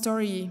 one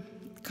story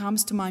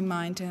comes to my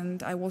mind,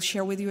 and I will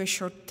share with you a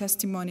short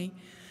testimony.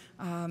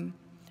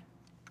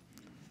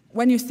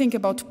 When you think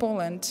about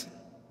Poland,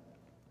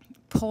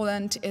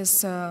 Poland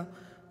is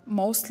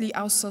mostly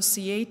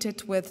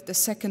associated with the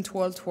Second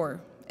World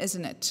War,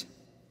 isn't it?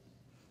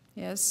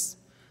 Yes,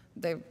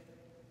 the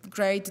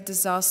great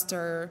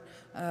disaster,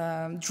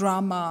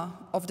 drama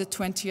of the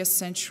 20th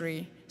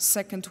century,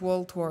 Second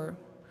World War.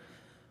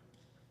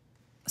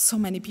 So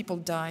many people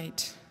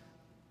died.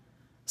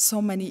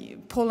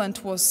 Poland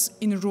was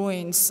in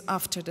ruins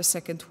after the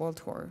Second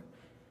World War.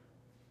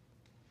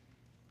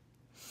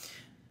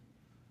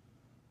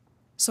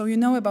 So you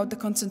know about the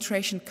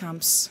concentration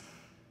camps.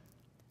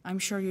 I'm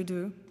sure you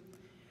do.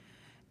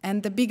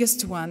 And the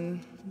biggest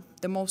one,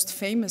 the most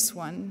famous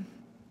one,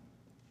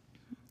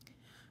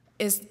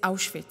 is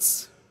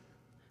Auschwitz,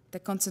 the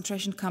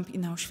concentration camp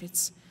in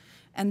Auschwitz.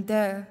 And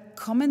the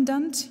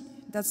commandant,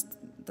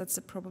 that's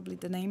probably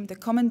the name, the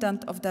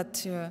commandant of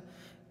that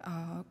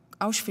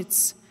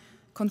Auschwitz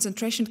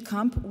concentration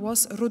camp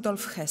was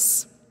Rudolf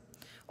Hess.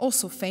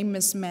 Also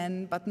famous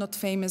man, but not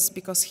famous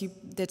because he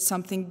did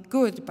something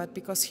good, but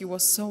because he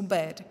was so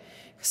bad,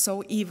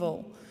 so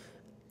evil.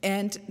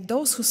 And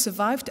those who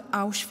survived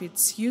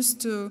Auschwitz used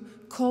to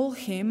call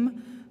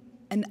him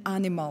an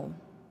animal.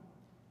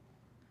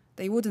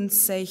 They wouldn't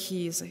say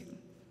he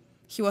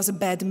was a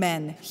bad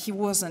man. He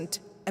wasn't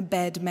a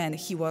bad man.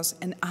 He was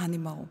an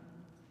animal.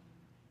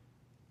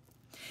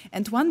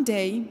 And one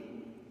day,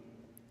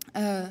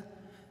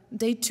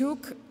 they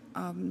took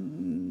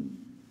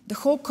the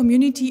whole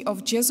community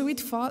of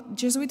Jesuit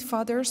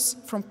fathers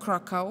from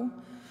Krakow.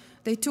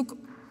 They took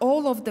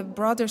all of the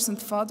brothers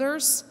and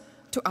fathers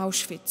to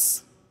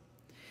Auschwitz.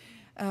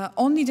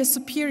 Only the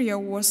superior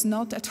was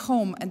not at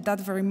home at that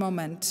very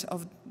moment.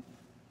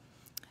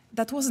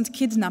 That wasn't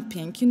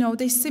kidnapping.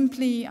 They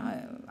simply,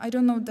 I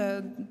don't know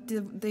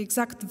the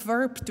exact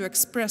verb to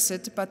express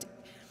it, but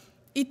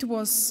it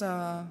was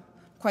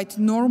quite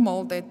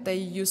normal that they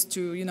used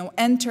to,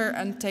 enter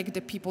and take the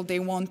people they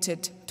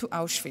wanted to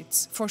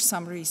Auschwitz for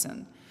some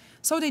reason.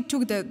 So they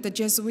took the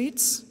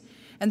Jesuits,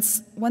 and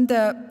when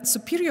the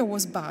superior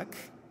was back,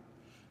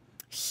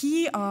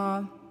 he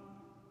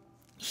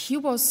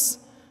was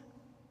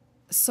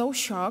so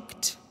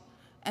shocked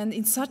and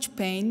in such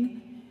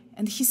pain,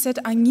 and he said,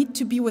 I need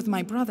to be with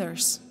my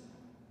brothers.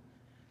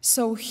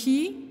 So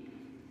he,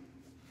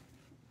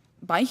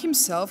 by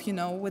himself,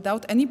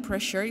 without any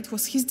pressure, it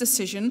was his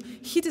decision,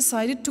 he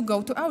decided to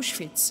go to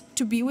Auschwitz,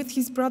 to be with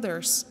his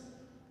brothers.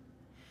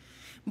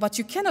 But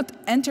you cannot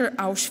enter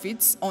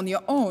Auschwitz on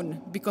your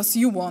own because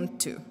you want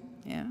to,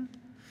 yeah?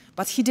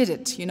 But he did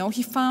it,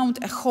 he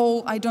found a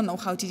hole, I don't know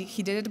how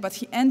he did it, but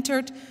he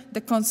entered the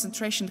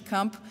concentration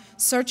camp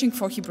searching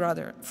for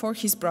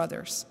his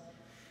brothers.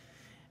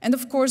 And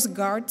of course,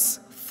 guards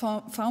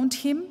found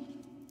him,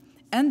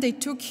 and they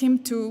took him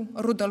to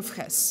Rudolf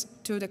Hess,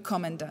 to the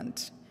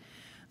commandant.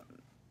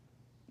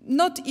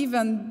 Not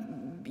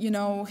even,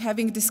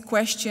 having these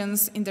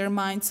questions in their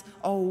minds,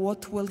 oh,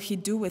 what will he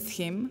do with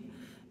him?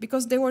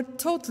 Because they were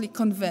totally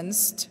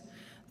convinced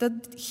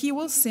that he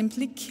will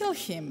simply kill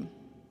him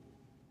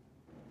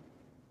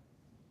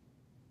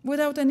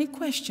without any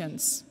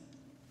questions.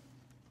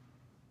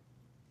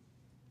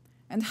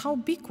 And how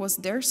big was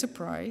their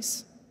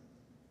surprise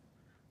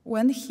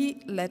when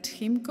he let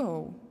him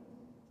go?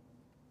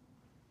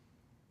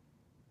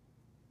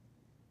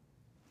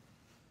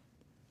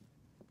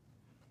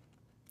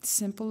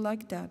 Simple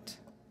like that.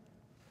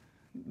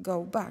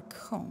 Go back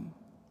home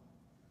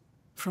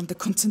from the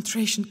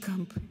concentration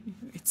camp.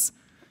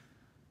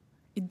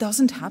 It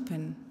doesn't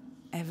happen,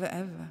 ever,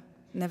 ever,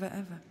 never,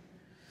 ever.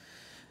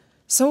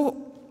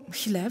 So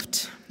he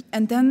left,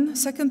 and then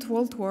Second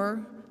World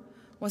War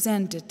was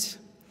ended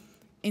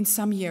in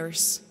some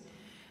years.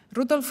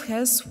 Rudolf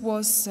Hess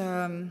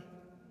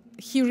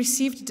he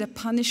received the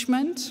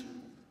punishment,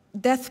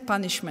 death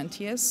punishment,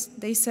 yes.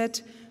 They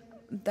said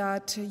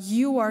that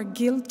you are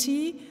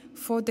guilty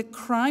for the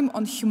crime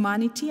on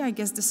humanity, I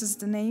guess this is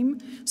the name.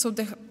 So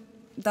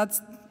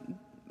that's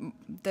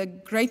the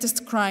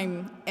greatest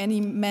crime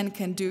any man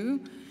can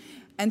do.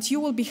 And you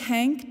will be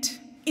hanged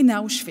in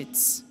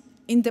Auschwitz,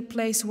 in the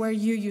place where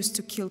you used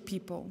to kill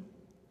people.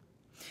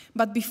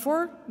 But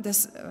before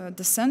this,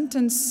 the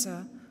sentence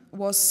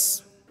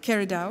was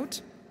carried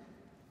out,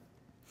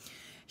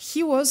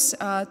 he was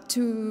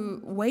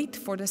to wait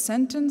for the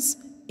sentence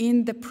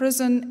in the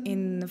prison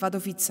in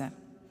Wadowice.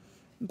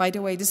 By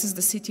the way, this is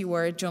the city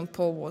where John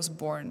Paul was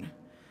born.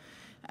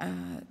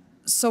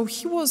 So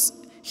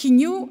he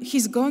knew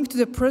he's going to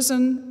the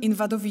prison in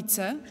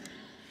Wadowice,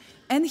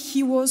 and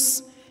he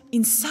was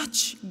in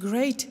such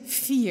great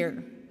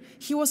fear.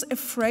 He was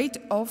afraid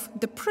of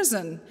the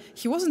prison.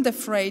 He wasn't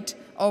afraid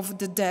of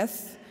the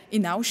death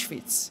in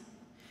Auschwitz.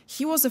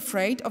 He was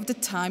afraid of the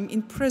time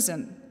in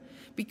prison,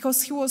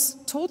 because he was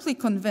totally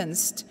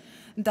convinced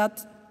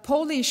that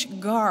Polish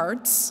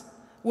guards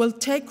will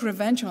take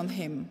revenge on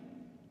him,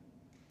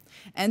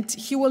 and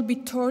he will be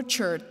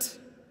tortured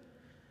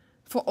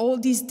for all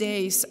these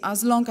days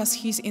as long as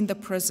he's in the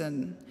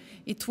prison.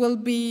 It will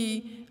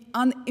be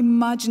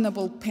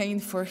unimaginable pain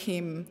for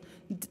him,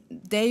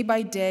 day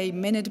by day,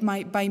 minute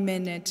by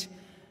minute.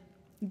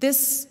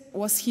 This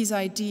was his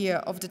idea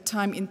of the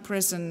time in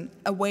prison,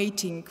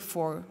 awaiting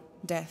for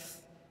death.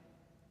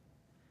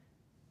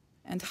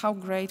 And how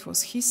great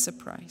was his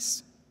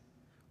surprise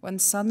when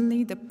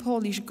suddenly the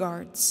Polish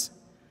guards,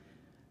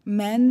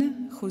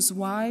 men whose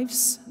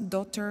wives,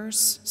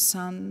 daughters,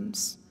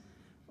 sons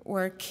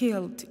were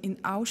killed in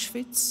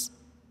Auschwitz,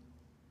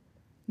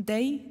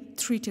 they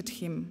treated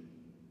him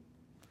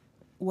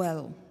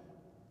well.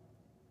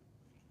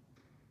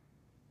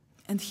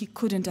 And he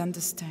couldn't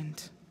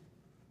understand.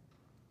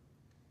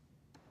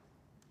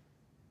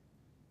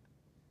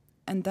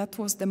 And that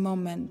was the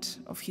moment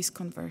of his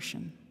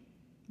conversion,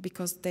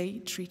 because they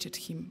treated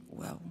him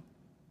well.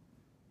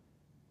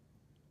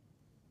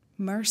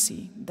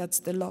 Mercy, that's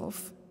the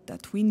love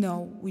that we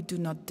know we do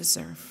not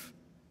deserve.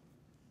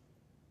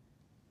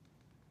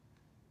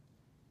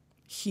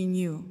 He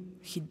knew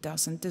he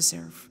doesn't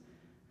deserve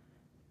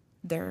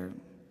their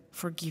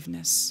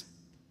forgiveness,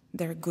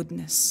 their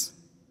goodness,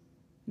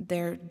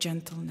 their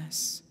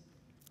gentleness,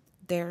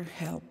 their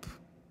help.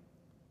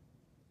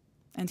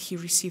 And he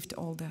received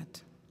all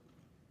that.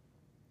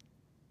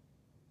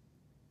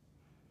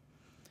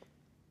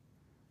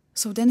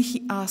 So then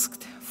he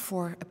asked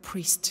for a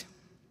priest.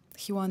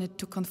 He wanted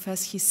to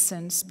confess his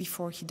sins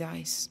before he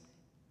dies.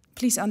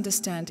 Please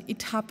understand,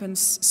 it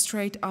happens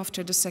straight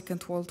after the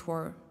Second World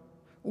War.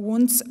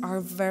 Wounds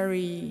are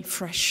very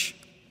fresh.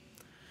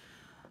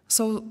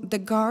 So the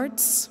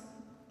guards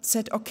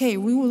said, okay,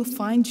 we will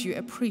find you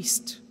a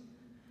priest.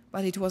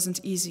 But it wasn't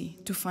easy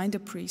to find a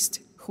priest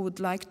who would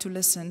like to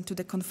listen to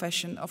the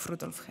confession of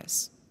Rudolf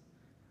Hess.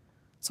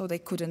 So they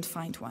couldn't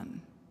find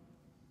one.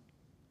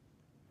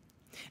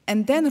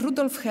 And then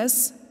Rudolf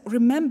Hess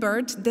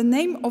remembered the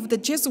name of the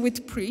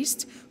Jesuit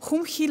priest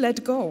whom he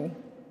let go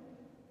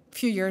a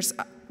few years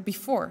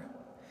before.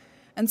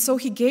 And so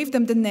he gave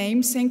them the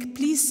name, saying,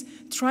 please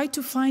try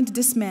to find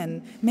this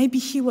man. Maybe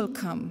he will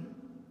come.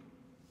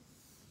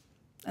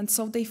 And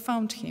so they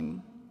found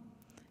him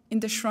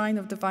in the Shrine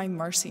of Divine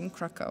Mercy in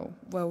Krakow,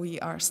 where we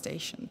are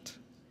stationed.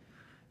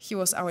 He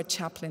was our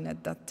chaplain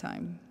at that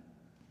time.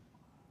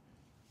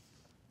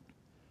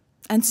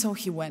 And so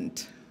he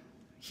went.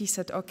 He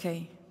said,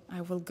 okay,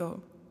 I will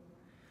go.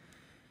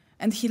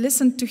 And he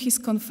listened to his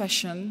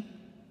confession.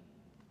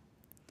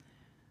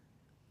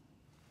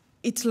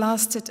 It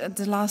lasted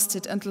and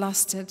lasted and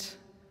lasted.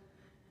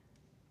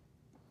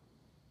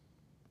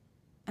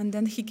 And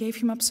then he gave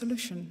him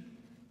absolution.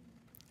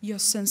 Your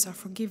sins are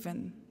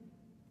forgiven.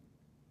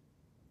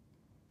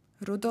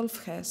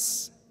 Rudolf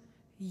Hess,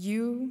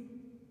 you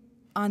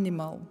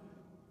animal,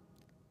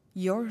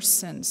 your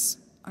sins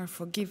are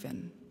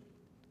forgiven.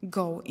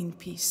 Go in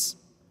peace.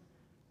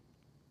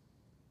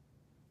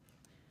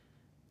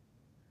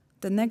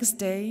 The next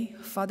day,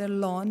 Father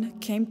Lon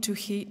came to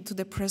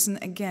the prison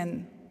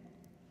again,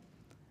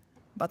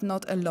 but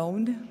not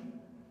alone.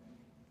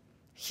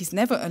 He's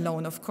never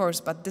alone, of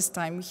course, but this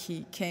time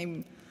he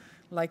came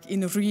like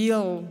in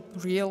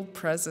real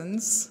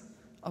presence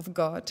of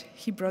God.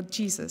 He brought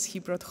Jesus, he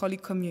brought Holy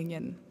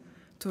Communion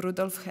to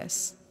Rudolf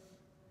Hess.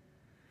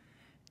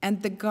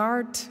 And the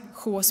guard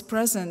who was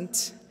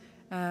present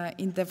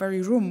in the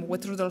very room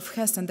with Rudolf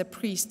Hess and the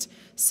priest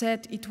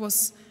said it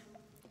was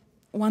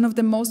one of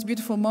the most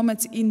beautiful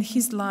moments in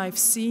his life,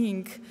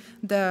 seeing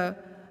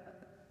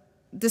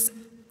this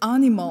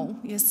animal,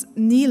 yes,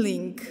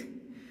 kneeling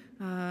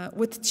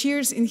with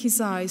tears in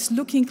his eyes,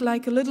 looking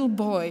like a little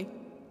boy,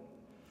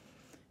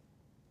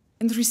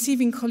 and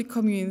receiving Holy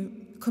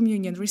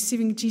communion,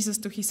 receiving Jesus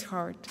to his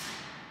heart.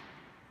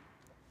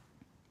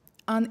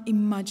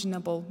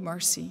 Unimaginable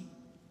mercy.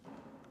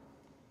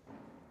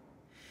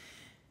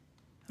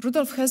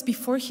 Rudolf Hess,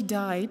 before he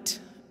died,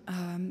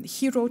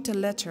 he wrote a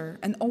letter,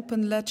 an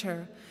open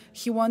letter.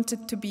 He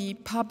wanted to be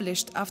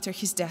published after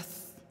his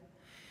death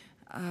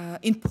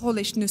in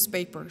Polish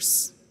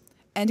newspapers.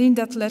 And in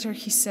that letter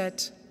he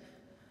said,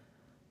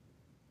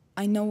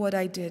 I know what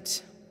I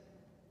did.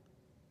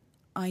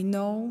 I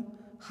know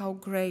how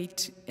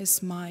great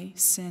is my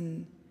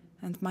sin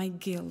and my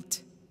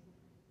guilt.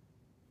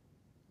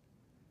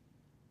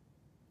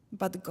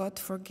 But God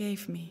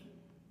forgave me.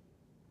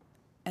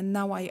 And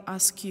now I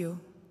ask you,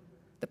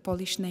 the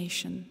Polish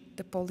nation,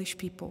 the Polish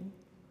people,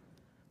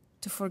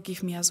 to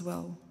forgive me as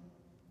well.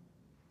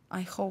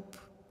 I hope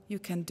you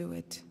can do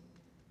it.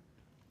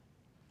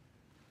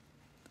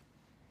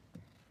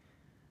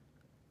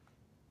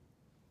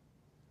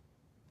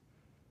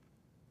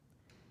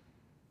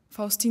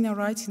 Faustina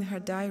writes in her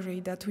diary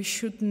that we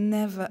should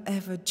never,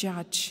 ever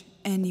judge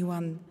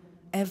anyone,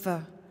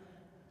 ever.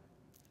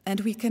 And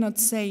we cannot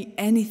say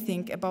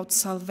anything about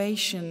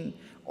salvation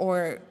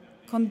or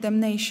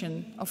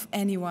condemnation of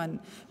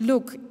anyone.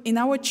 Look, in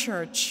our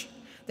church,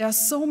 there are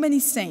so many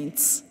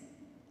saints.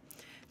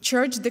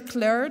 Church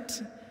declared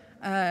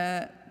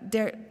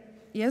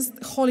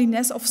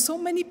holiness of so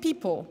many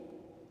people.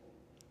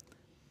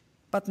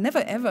 But never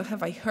ever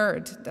have I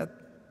heard that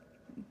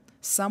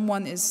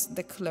someone is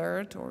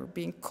declared or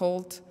being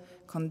called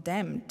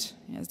condemned.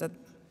 Yes, that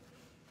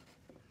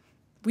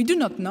we do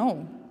not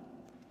know.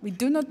 We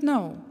do not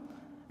know.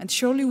 And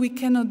surely we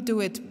cannot do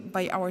it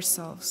by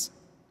ourselves.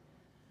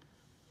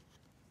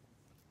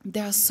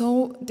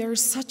 There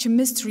is such a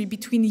mystery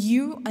between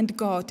you and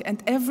God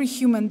and every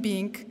human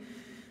being,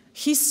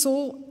 his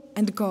soul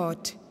and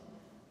God.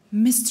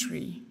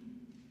 Mystery.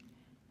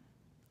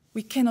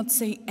 We cannot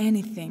say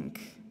anything.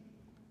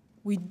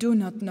 We do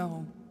not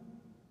know.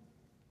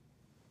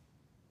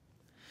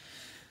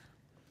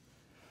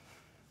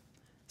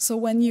 So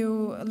when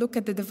you look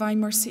at the Divine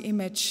Mercy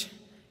image,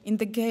 in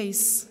the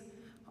gaze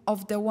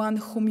of the one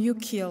whom you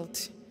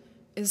killed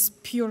is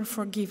pure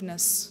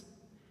forgiveness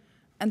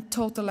and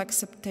total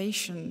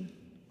acceptation,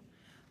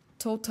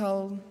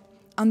 total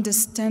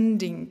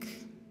understanding.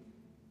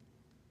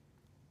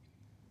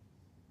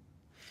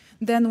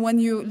 Then when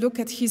you look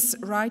at his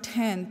right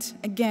hand,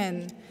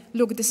 again,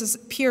 look, this is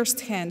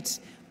pierced hand.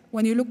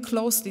 When you look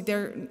closely,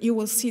 there you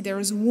will see there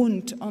is a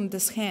wound on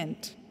this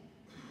hand.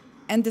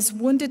 And this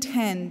wounded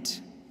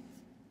hand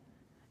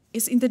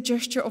is in the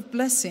gesture of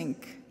blessing.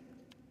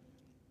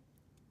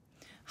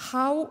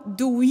 How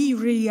do we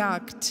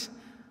react?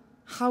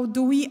 How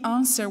do we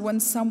answer when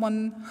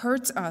someone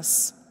hurts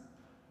us?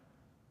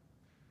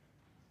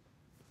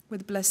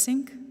 With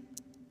blessing?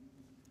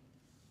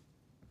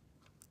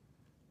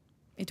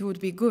 It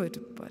would be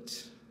good,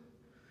 but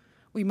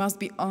we must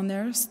be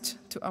honest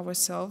to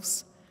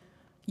ourselves.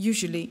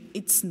 Usually,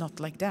 it's not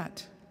like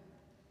that.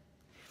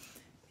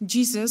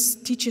 Jesus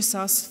teaches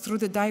us through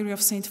the diary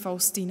of Saint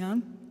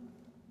Faustina,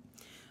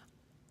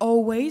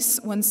 always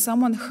when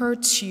someone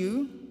hurts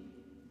you,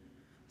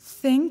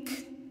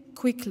 think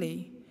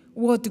quickly,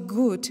 what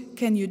good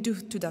can you do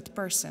to that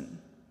person?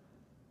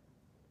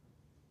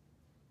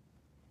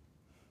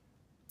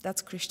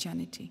 That's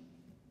Christianity.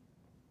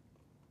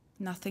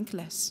 Nothing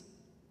less.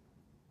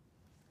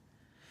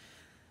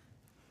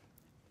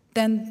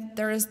 Then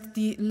there is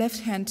the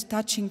left hand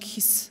touching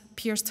his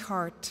pierced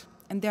heart,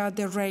 and there are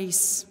the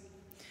rays.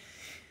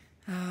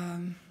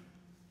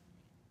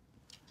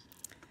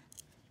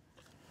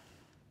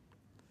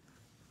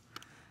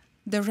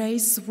 The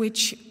rays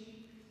which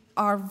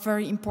are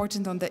very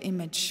important on the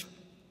image.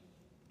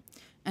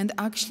 And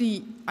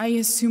actually, I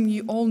assume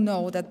you all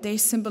know that they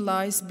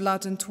symbolize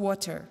blood and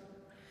water.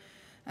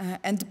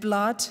 And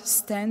blood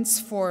stands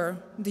for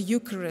the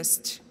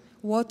Eucharist.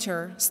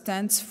 Water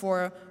stands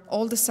for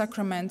all the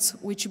sacraments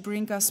which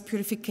bring us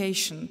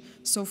purification.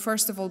 So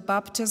first of all,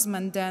 baptism,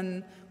 and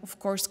then, of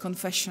course,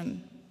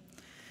 confession.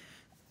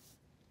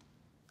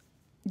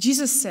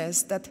 Jesus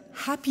says that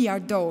happy are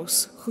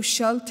those who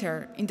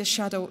shelter in the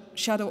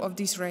shadow of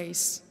these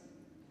rays.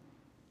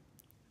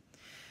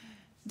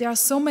 There are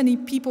so many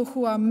people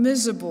who are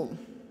miserable.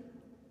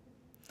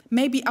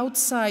 Maybe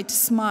outside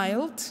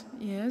smiled,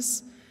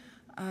 yes,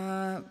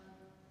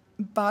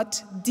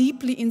 but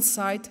deeply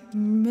inside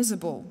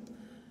miserable,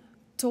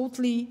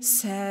 totally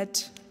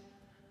sad,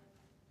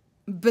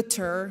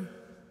 bitter,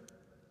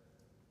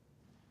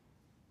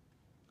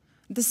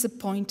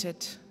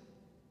 disappointed.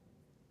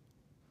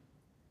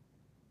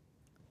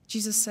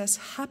 Jesus says,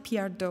 happy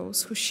are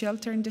those who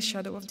shelter in the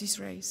shadow of these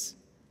rays.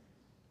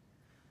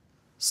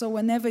 So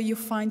whenever you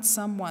find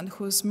someone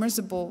who's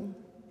miserable,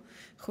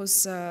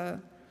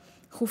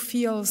 who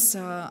feels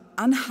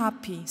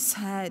unhappy,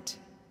 sad,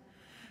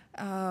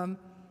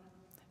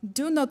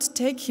 do not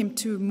take him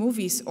to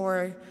movies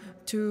or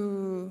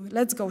to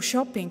let's go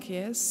shopping,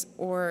 yes,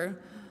 or,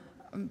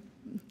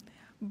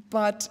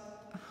 but,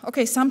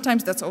 okay,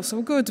 sometimes that's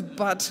also good,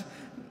 but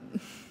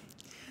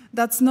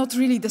that's not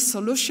really the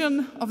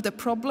solution of the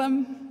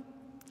problem.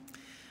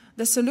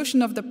 The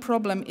solution of the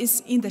problem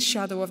is in the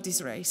shadow of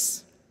this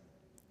race.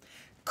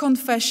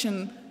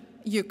 Confession,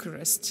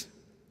 Eucharist.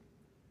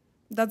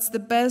 That's the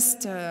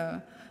best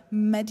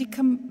medicine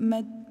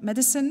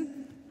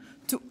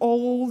to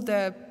all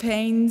the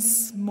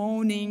pains,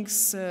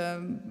 moanings,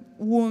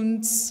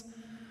 wounds,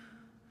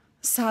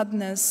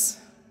 sadness.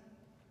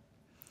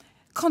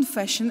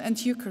 Confession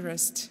and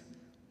Eucharist.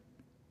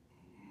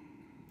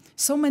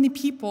 So many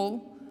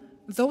people,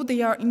 though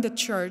they are in the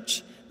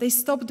church, they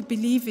stopped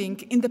believing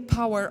in the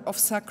power of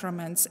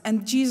sacraments,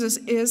 and Jesus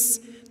is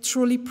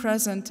truly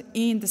present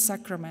in the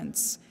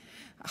sacraments.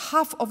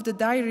 Half of the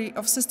diary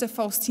of Sister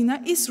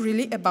Faustina is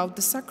really about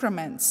the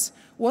sacraments.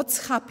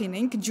 What's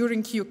happening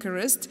during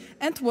Eucharist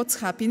and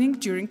what's happening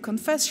during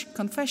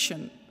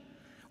confession.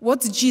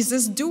 What's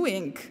Jesus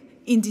doing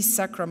in these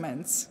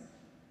sacraments?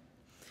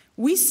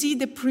 We see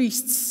the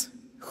priests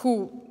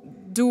who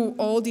do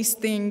all these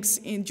things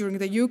during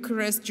the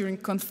Eucharist, during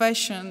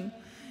confession.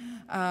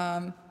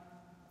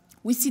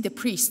 We see the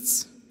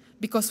priests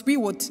because we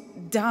would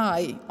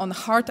die on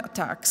heart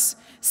attacks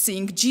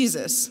seeing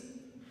Jesus,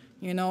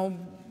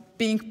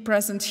 being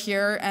present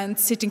here and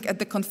sitting at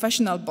the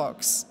confessional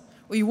box.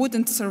 We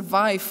wouldn't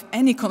survive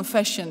any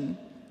confession,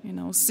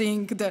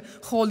 seeing the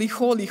holy,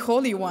 holy,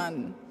 holy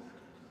one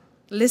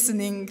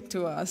listening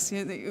to us.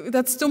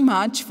 That's too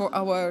much for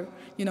our,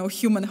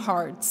 human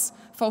hearts.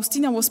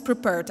 Faustina was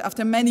prepared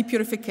after many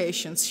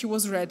purifications. She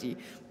was ready.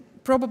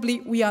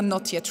 Probably we are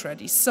not yet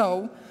ready.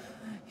 So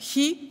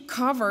he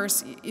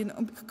hides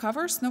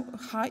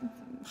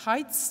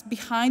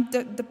behind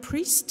the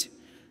priest,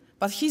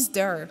 but he's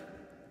there.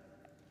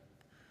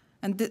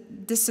 And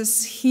this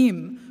is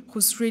him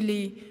who's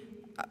really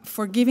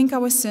forgiving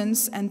our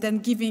sins and then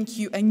giving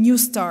you a new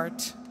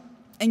start,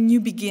 a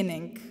new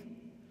beginning.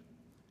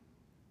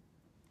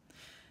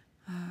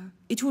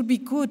 It would be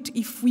good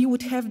if we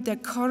would have the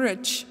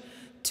courage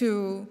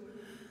to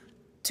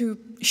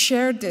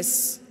share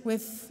this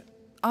with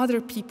other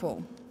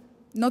people,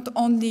 not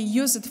only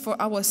use it for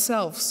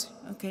ourselves,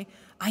 okay?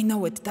 I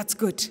know it, that's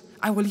good,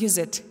 I will use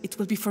it, it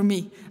will be for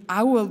me.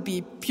 I will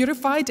be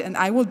purified and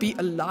I will be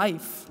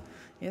alive.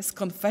 Yes,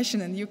 confession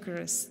and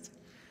Eucharist.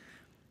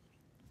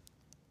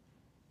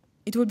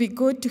 It would be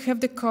good to have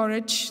the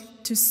courage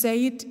to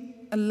say it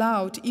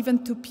aloud,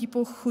 even to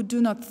people who do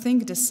not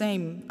think the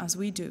same as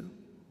we do,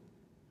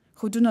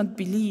 who do not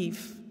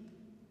believe.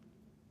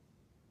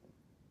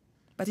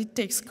 But it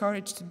takes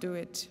courage to do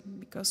it,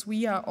 because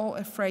we are all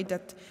afraid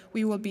that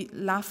we will be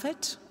laughed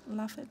at,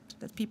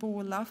 that people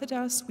will laugh at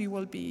us, we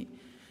will be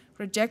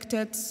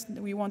rejected,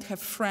 we won't have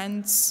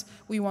friends,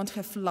 we won't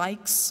have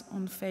likes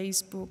on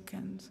Facebook,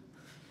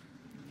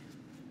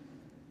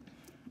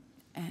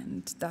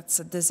 and that's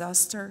a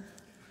disaster.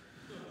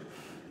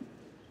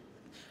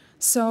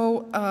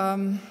 So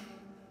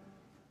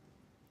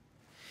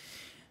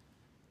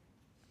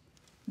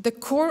the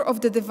core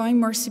of the Divine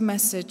Mercy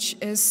message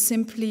is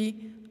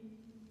simply,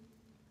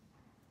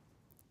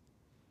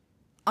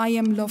 I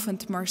am love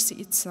and mercy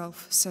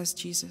itself, says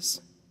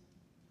Jesus.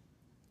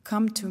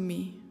 Come to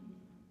me.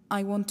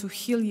 I want to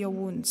heal your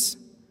wounds.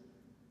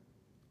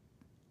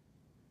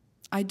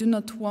 I do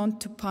not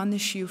want to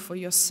punish you for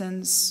your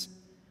sins,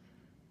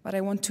 but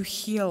I want to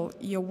heal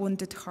your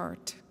wounded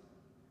heart.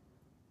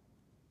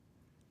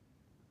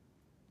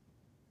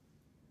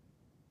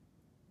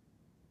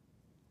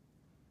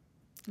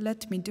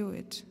 Let me do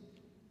it.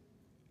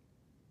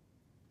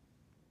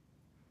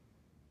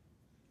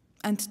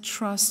 And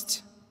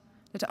trust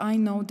that I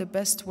know the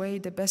best way,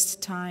 the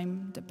best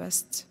time, the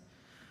best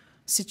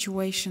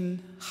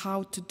situation,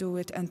 how to do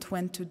it and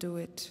when to do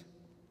it.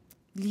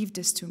 Leave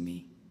this to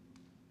me.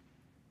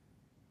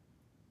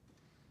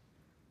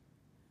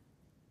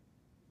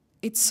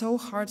 It's so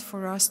hard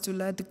for us to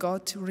let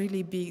God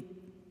really be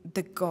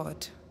the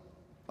God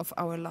of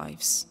our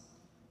lives.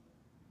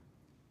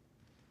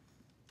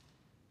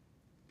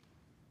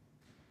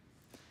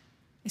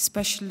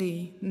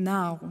 Especially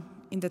now,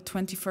 in the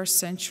 21st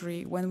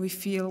century, when we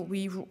feel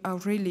we are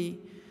really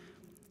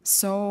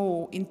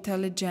so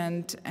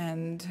intelligent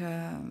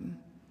and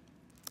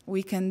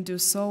we can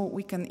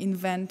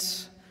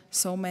invent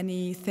so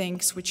many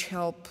things which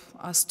help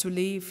us to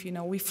live.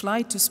 We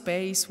fly to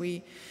space,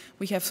 we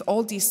have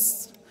all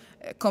these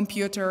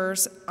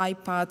computers,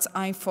 iPads,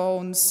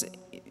 iPhones,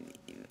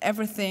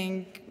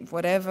 everything,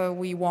 whatever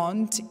we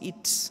want,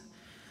 it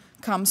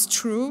comes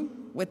true.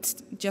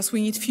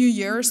 We need few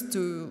years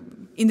to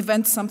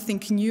invent something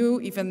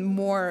new, even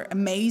more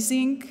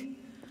amazing.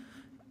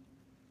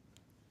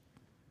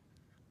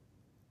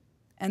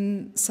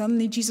 And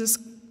suddenly Jesus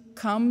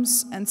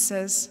comes and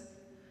says,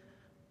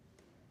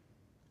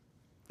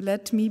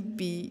 let me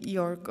be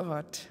your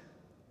God.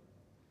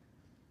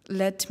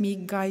 Let me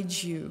guide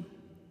you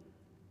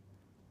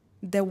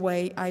the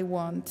way I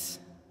want.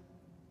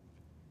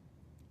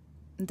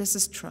 And this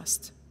is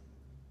trust.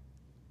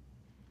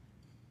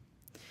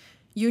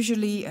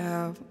 Usually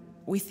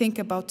we think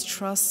about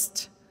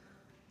trust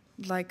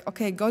like,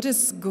 okay, God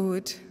is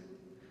good,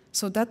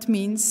 so that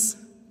means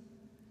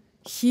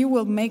He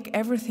will make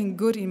everything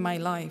good in my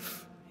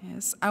life.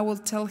 Yes, I will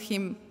tell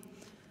Him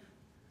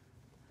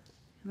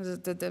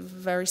The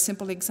very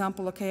simple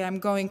example, okay, I'm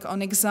going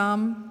on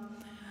exam,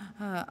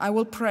 I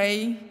will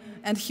pray,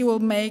 and he will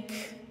make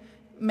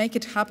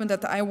it happen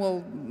that I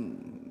will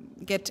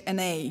get an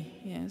A,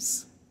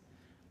 yes,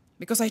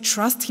 because I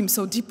trust him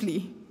so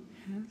deeply.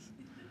 Yes.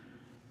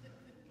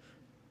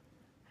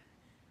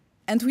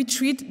 And we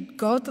treat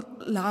God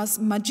as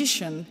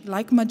magician,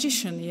 like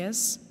magician,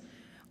 yes,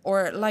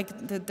 or like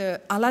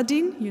the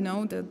Aladdin, you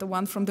know, the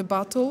one from the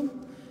bottle.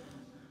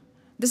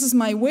 This is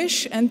my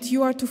wish, and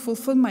you are to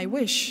fulfill my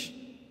wish.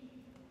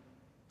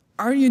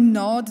 Are you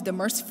not the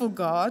merciful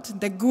God,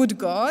 the good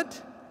God?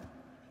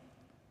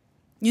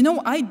 You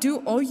know, I do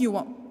all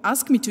you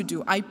ask me to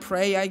do. I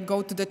pray, I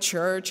go to the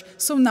church.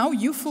 So now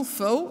you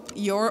fulfill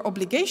your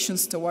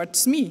obligations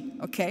towards me,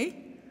 okay?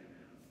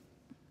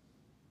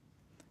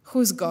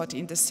 Who's God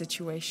in this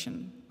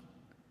situation?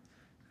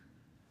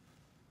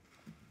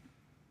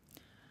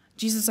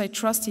 Jesus, I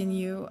trust in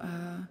you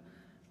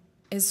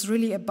is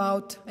really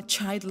about a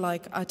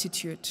childlike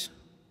attitude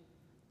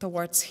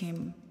towards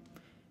him.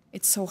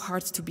 It's so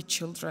hard to be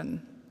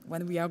children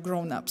when we are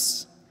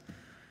grown-ups.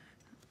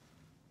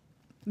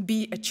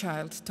 Be a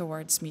child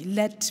towards me.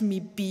 Let me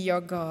be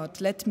your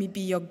God. Let me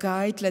be your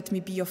guide. Let me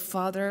be your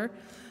father.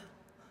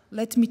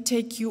 Let me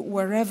take you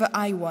wherever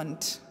I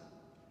want,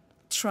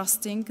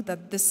 trusting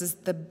that this is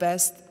the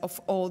best of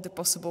all the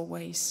possible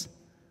ways,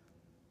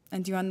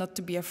 and you are not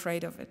to be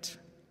afraid of it.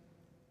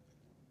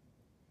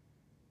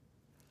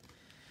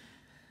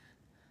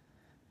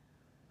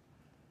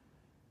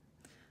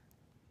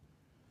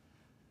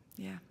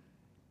 Yeah.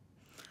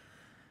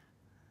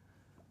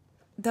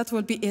 That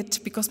will be it,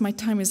 because my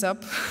time is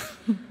up.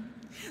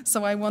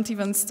 So I won't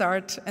even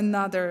start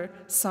another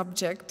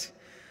subject.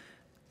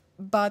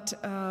 But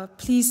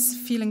please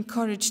feel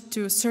encouraged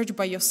to search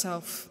by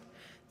yourself.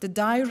 The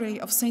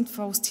diary of Saint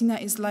Faustina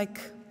is like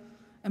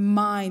a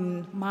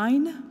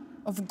mine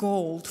of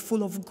gold,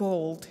 full of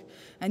gold.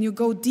 And you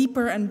go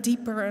deeper and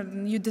deeper,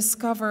 and you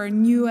discover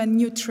new and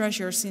new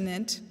treasures in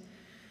it.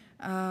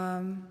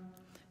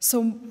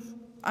 So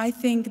I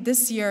think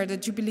this year, the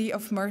Jubilee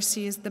of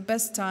Mercy, is the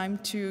best time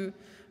to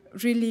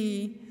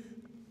really,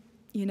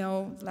 you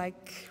know,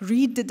 like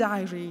read the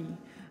diary,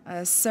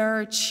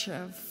 search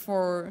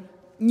for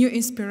new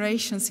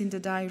inspirations in the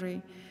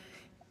diary.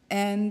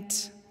 And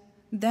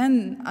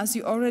then, as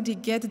you already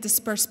get this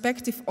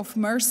perspective of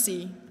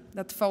mercy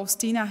that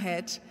Faustina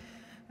had,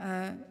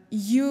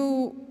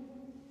 you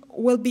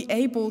will be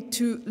able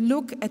to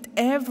look at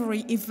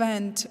every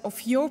event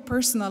of your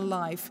personal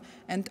life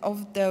and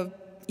of the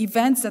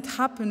events that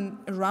happen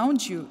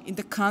around you, in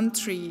the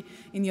country,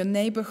 in your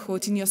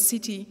neighborhood, in your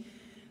city,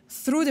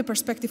 through the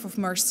perspective of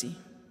mercy.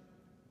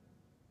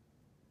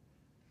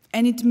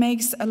 And it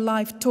makes a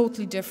life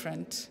totally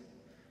different.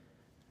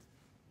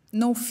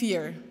 No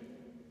fear,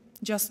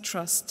 just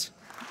trust.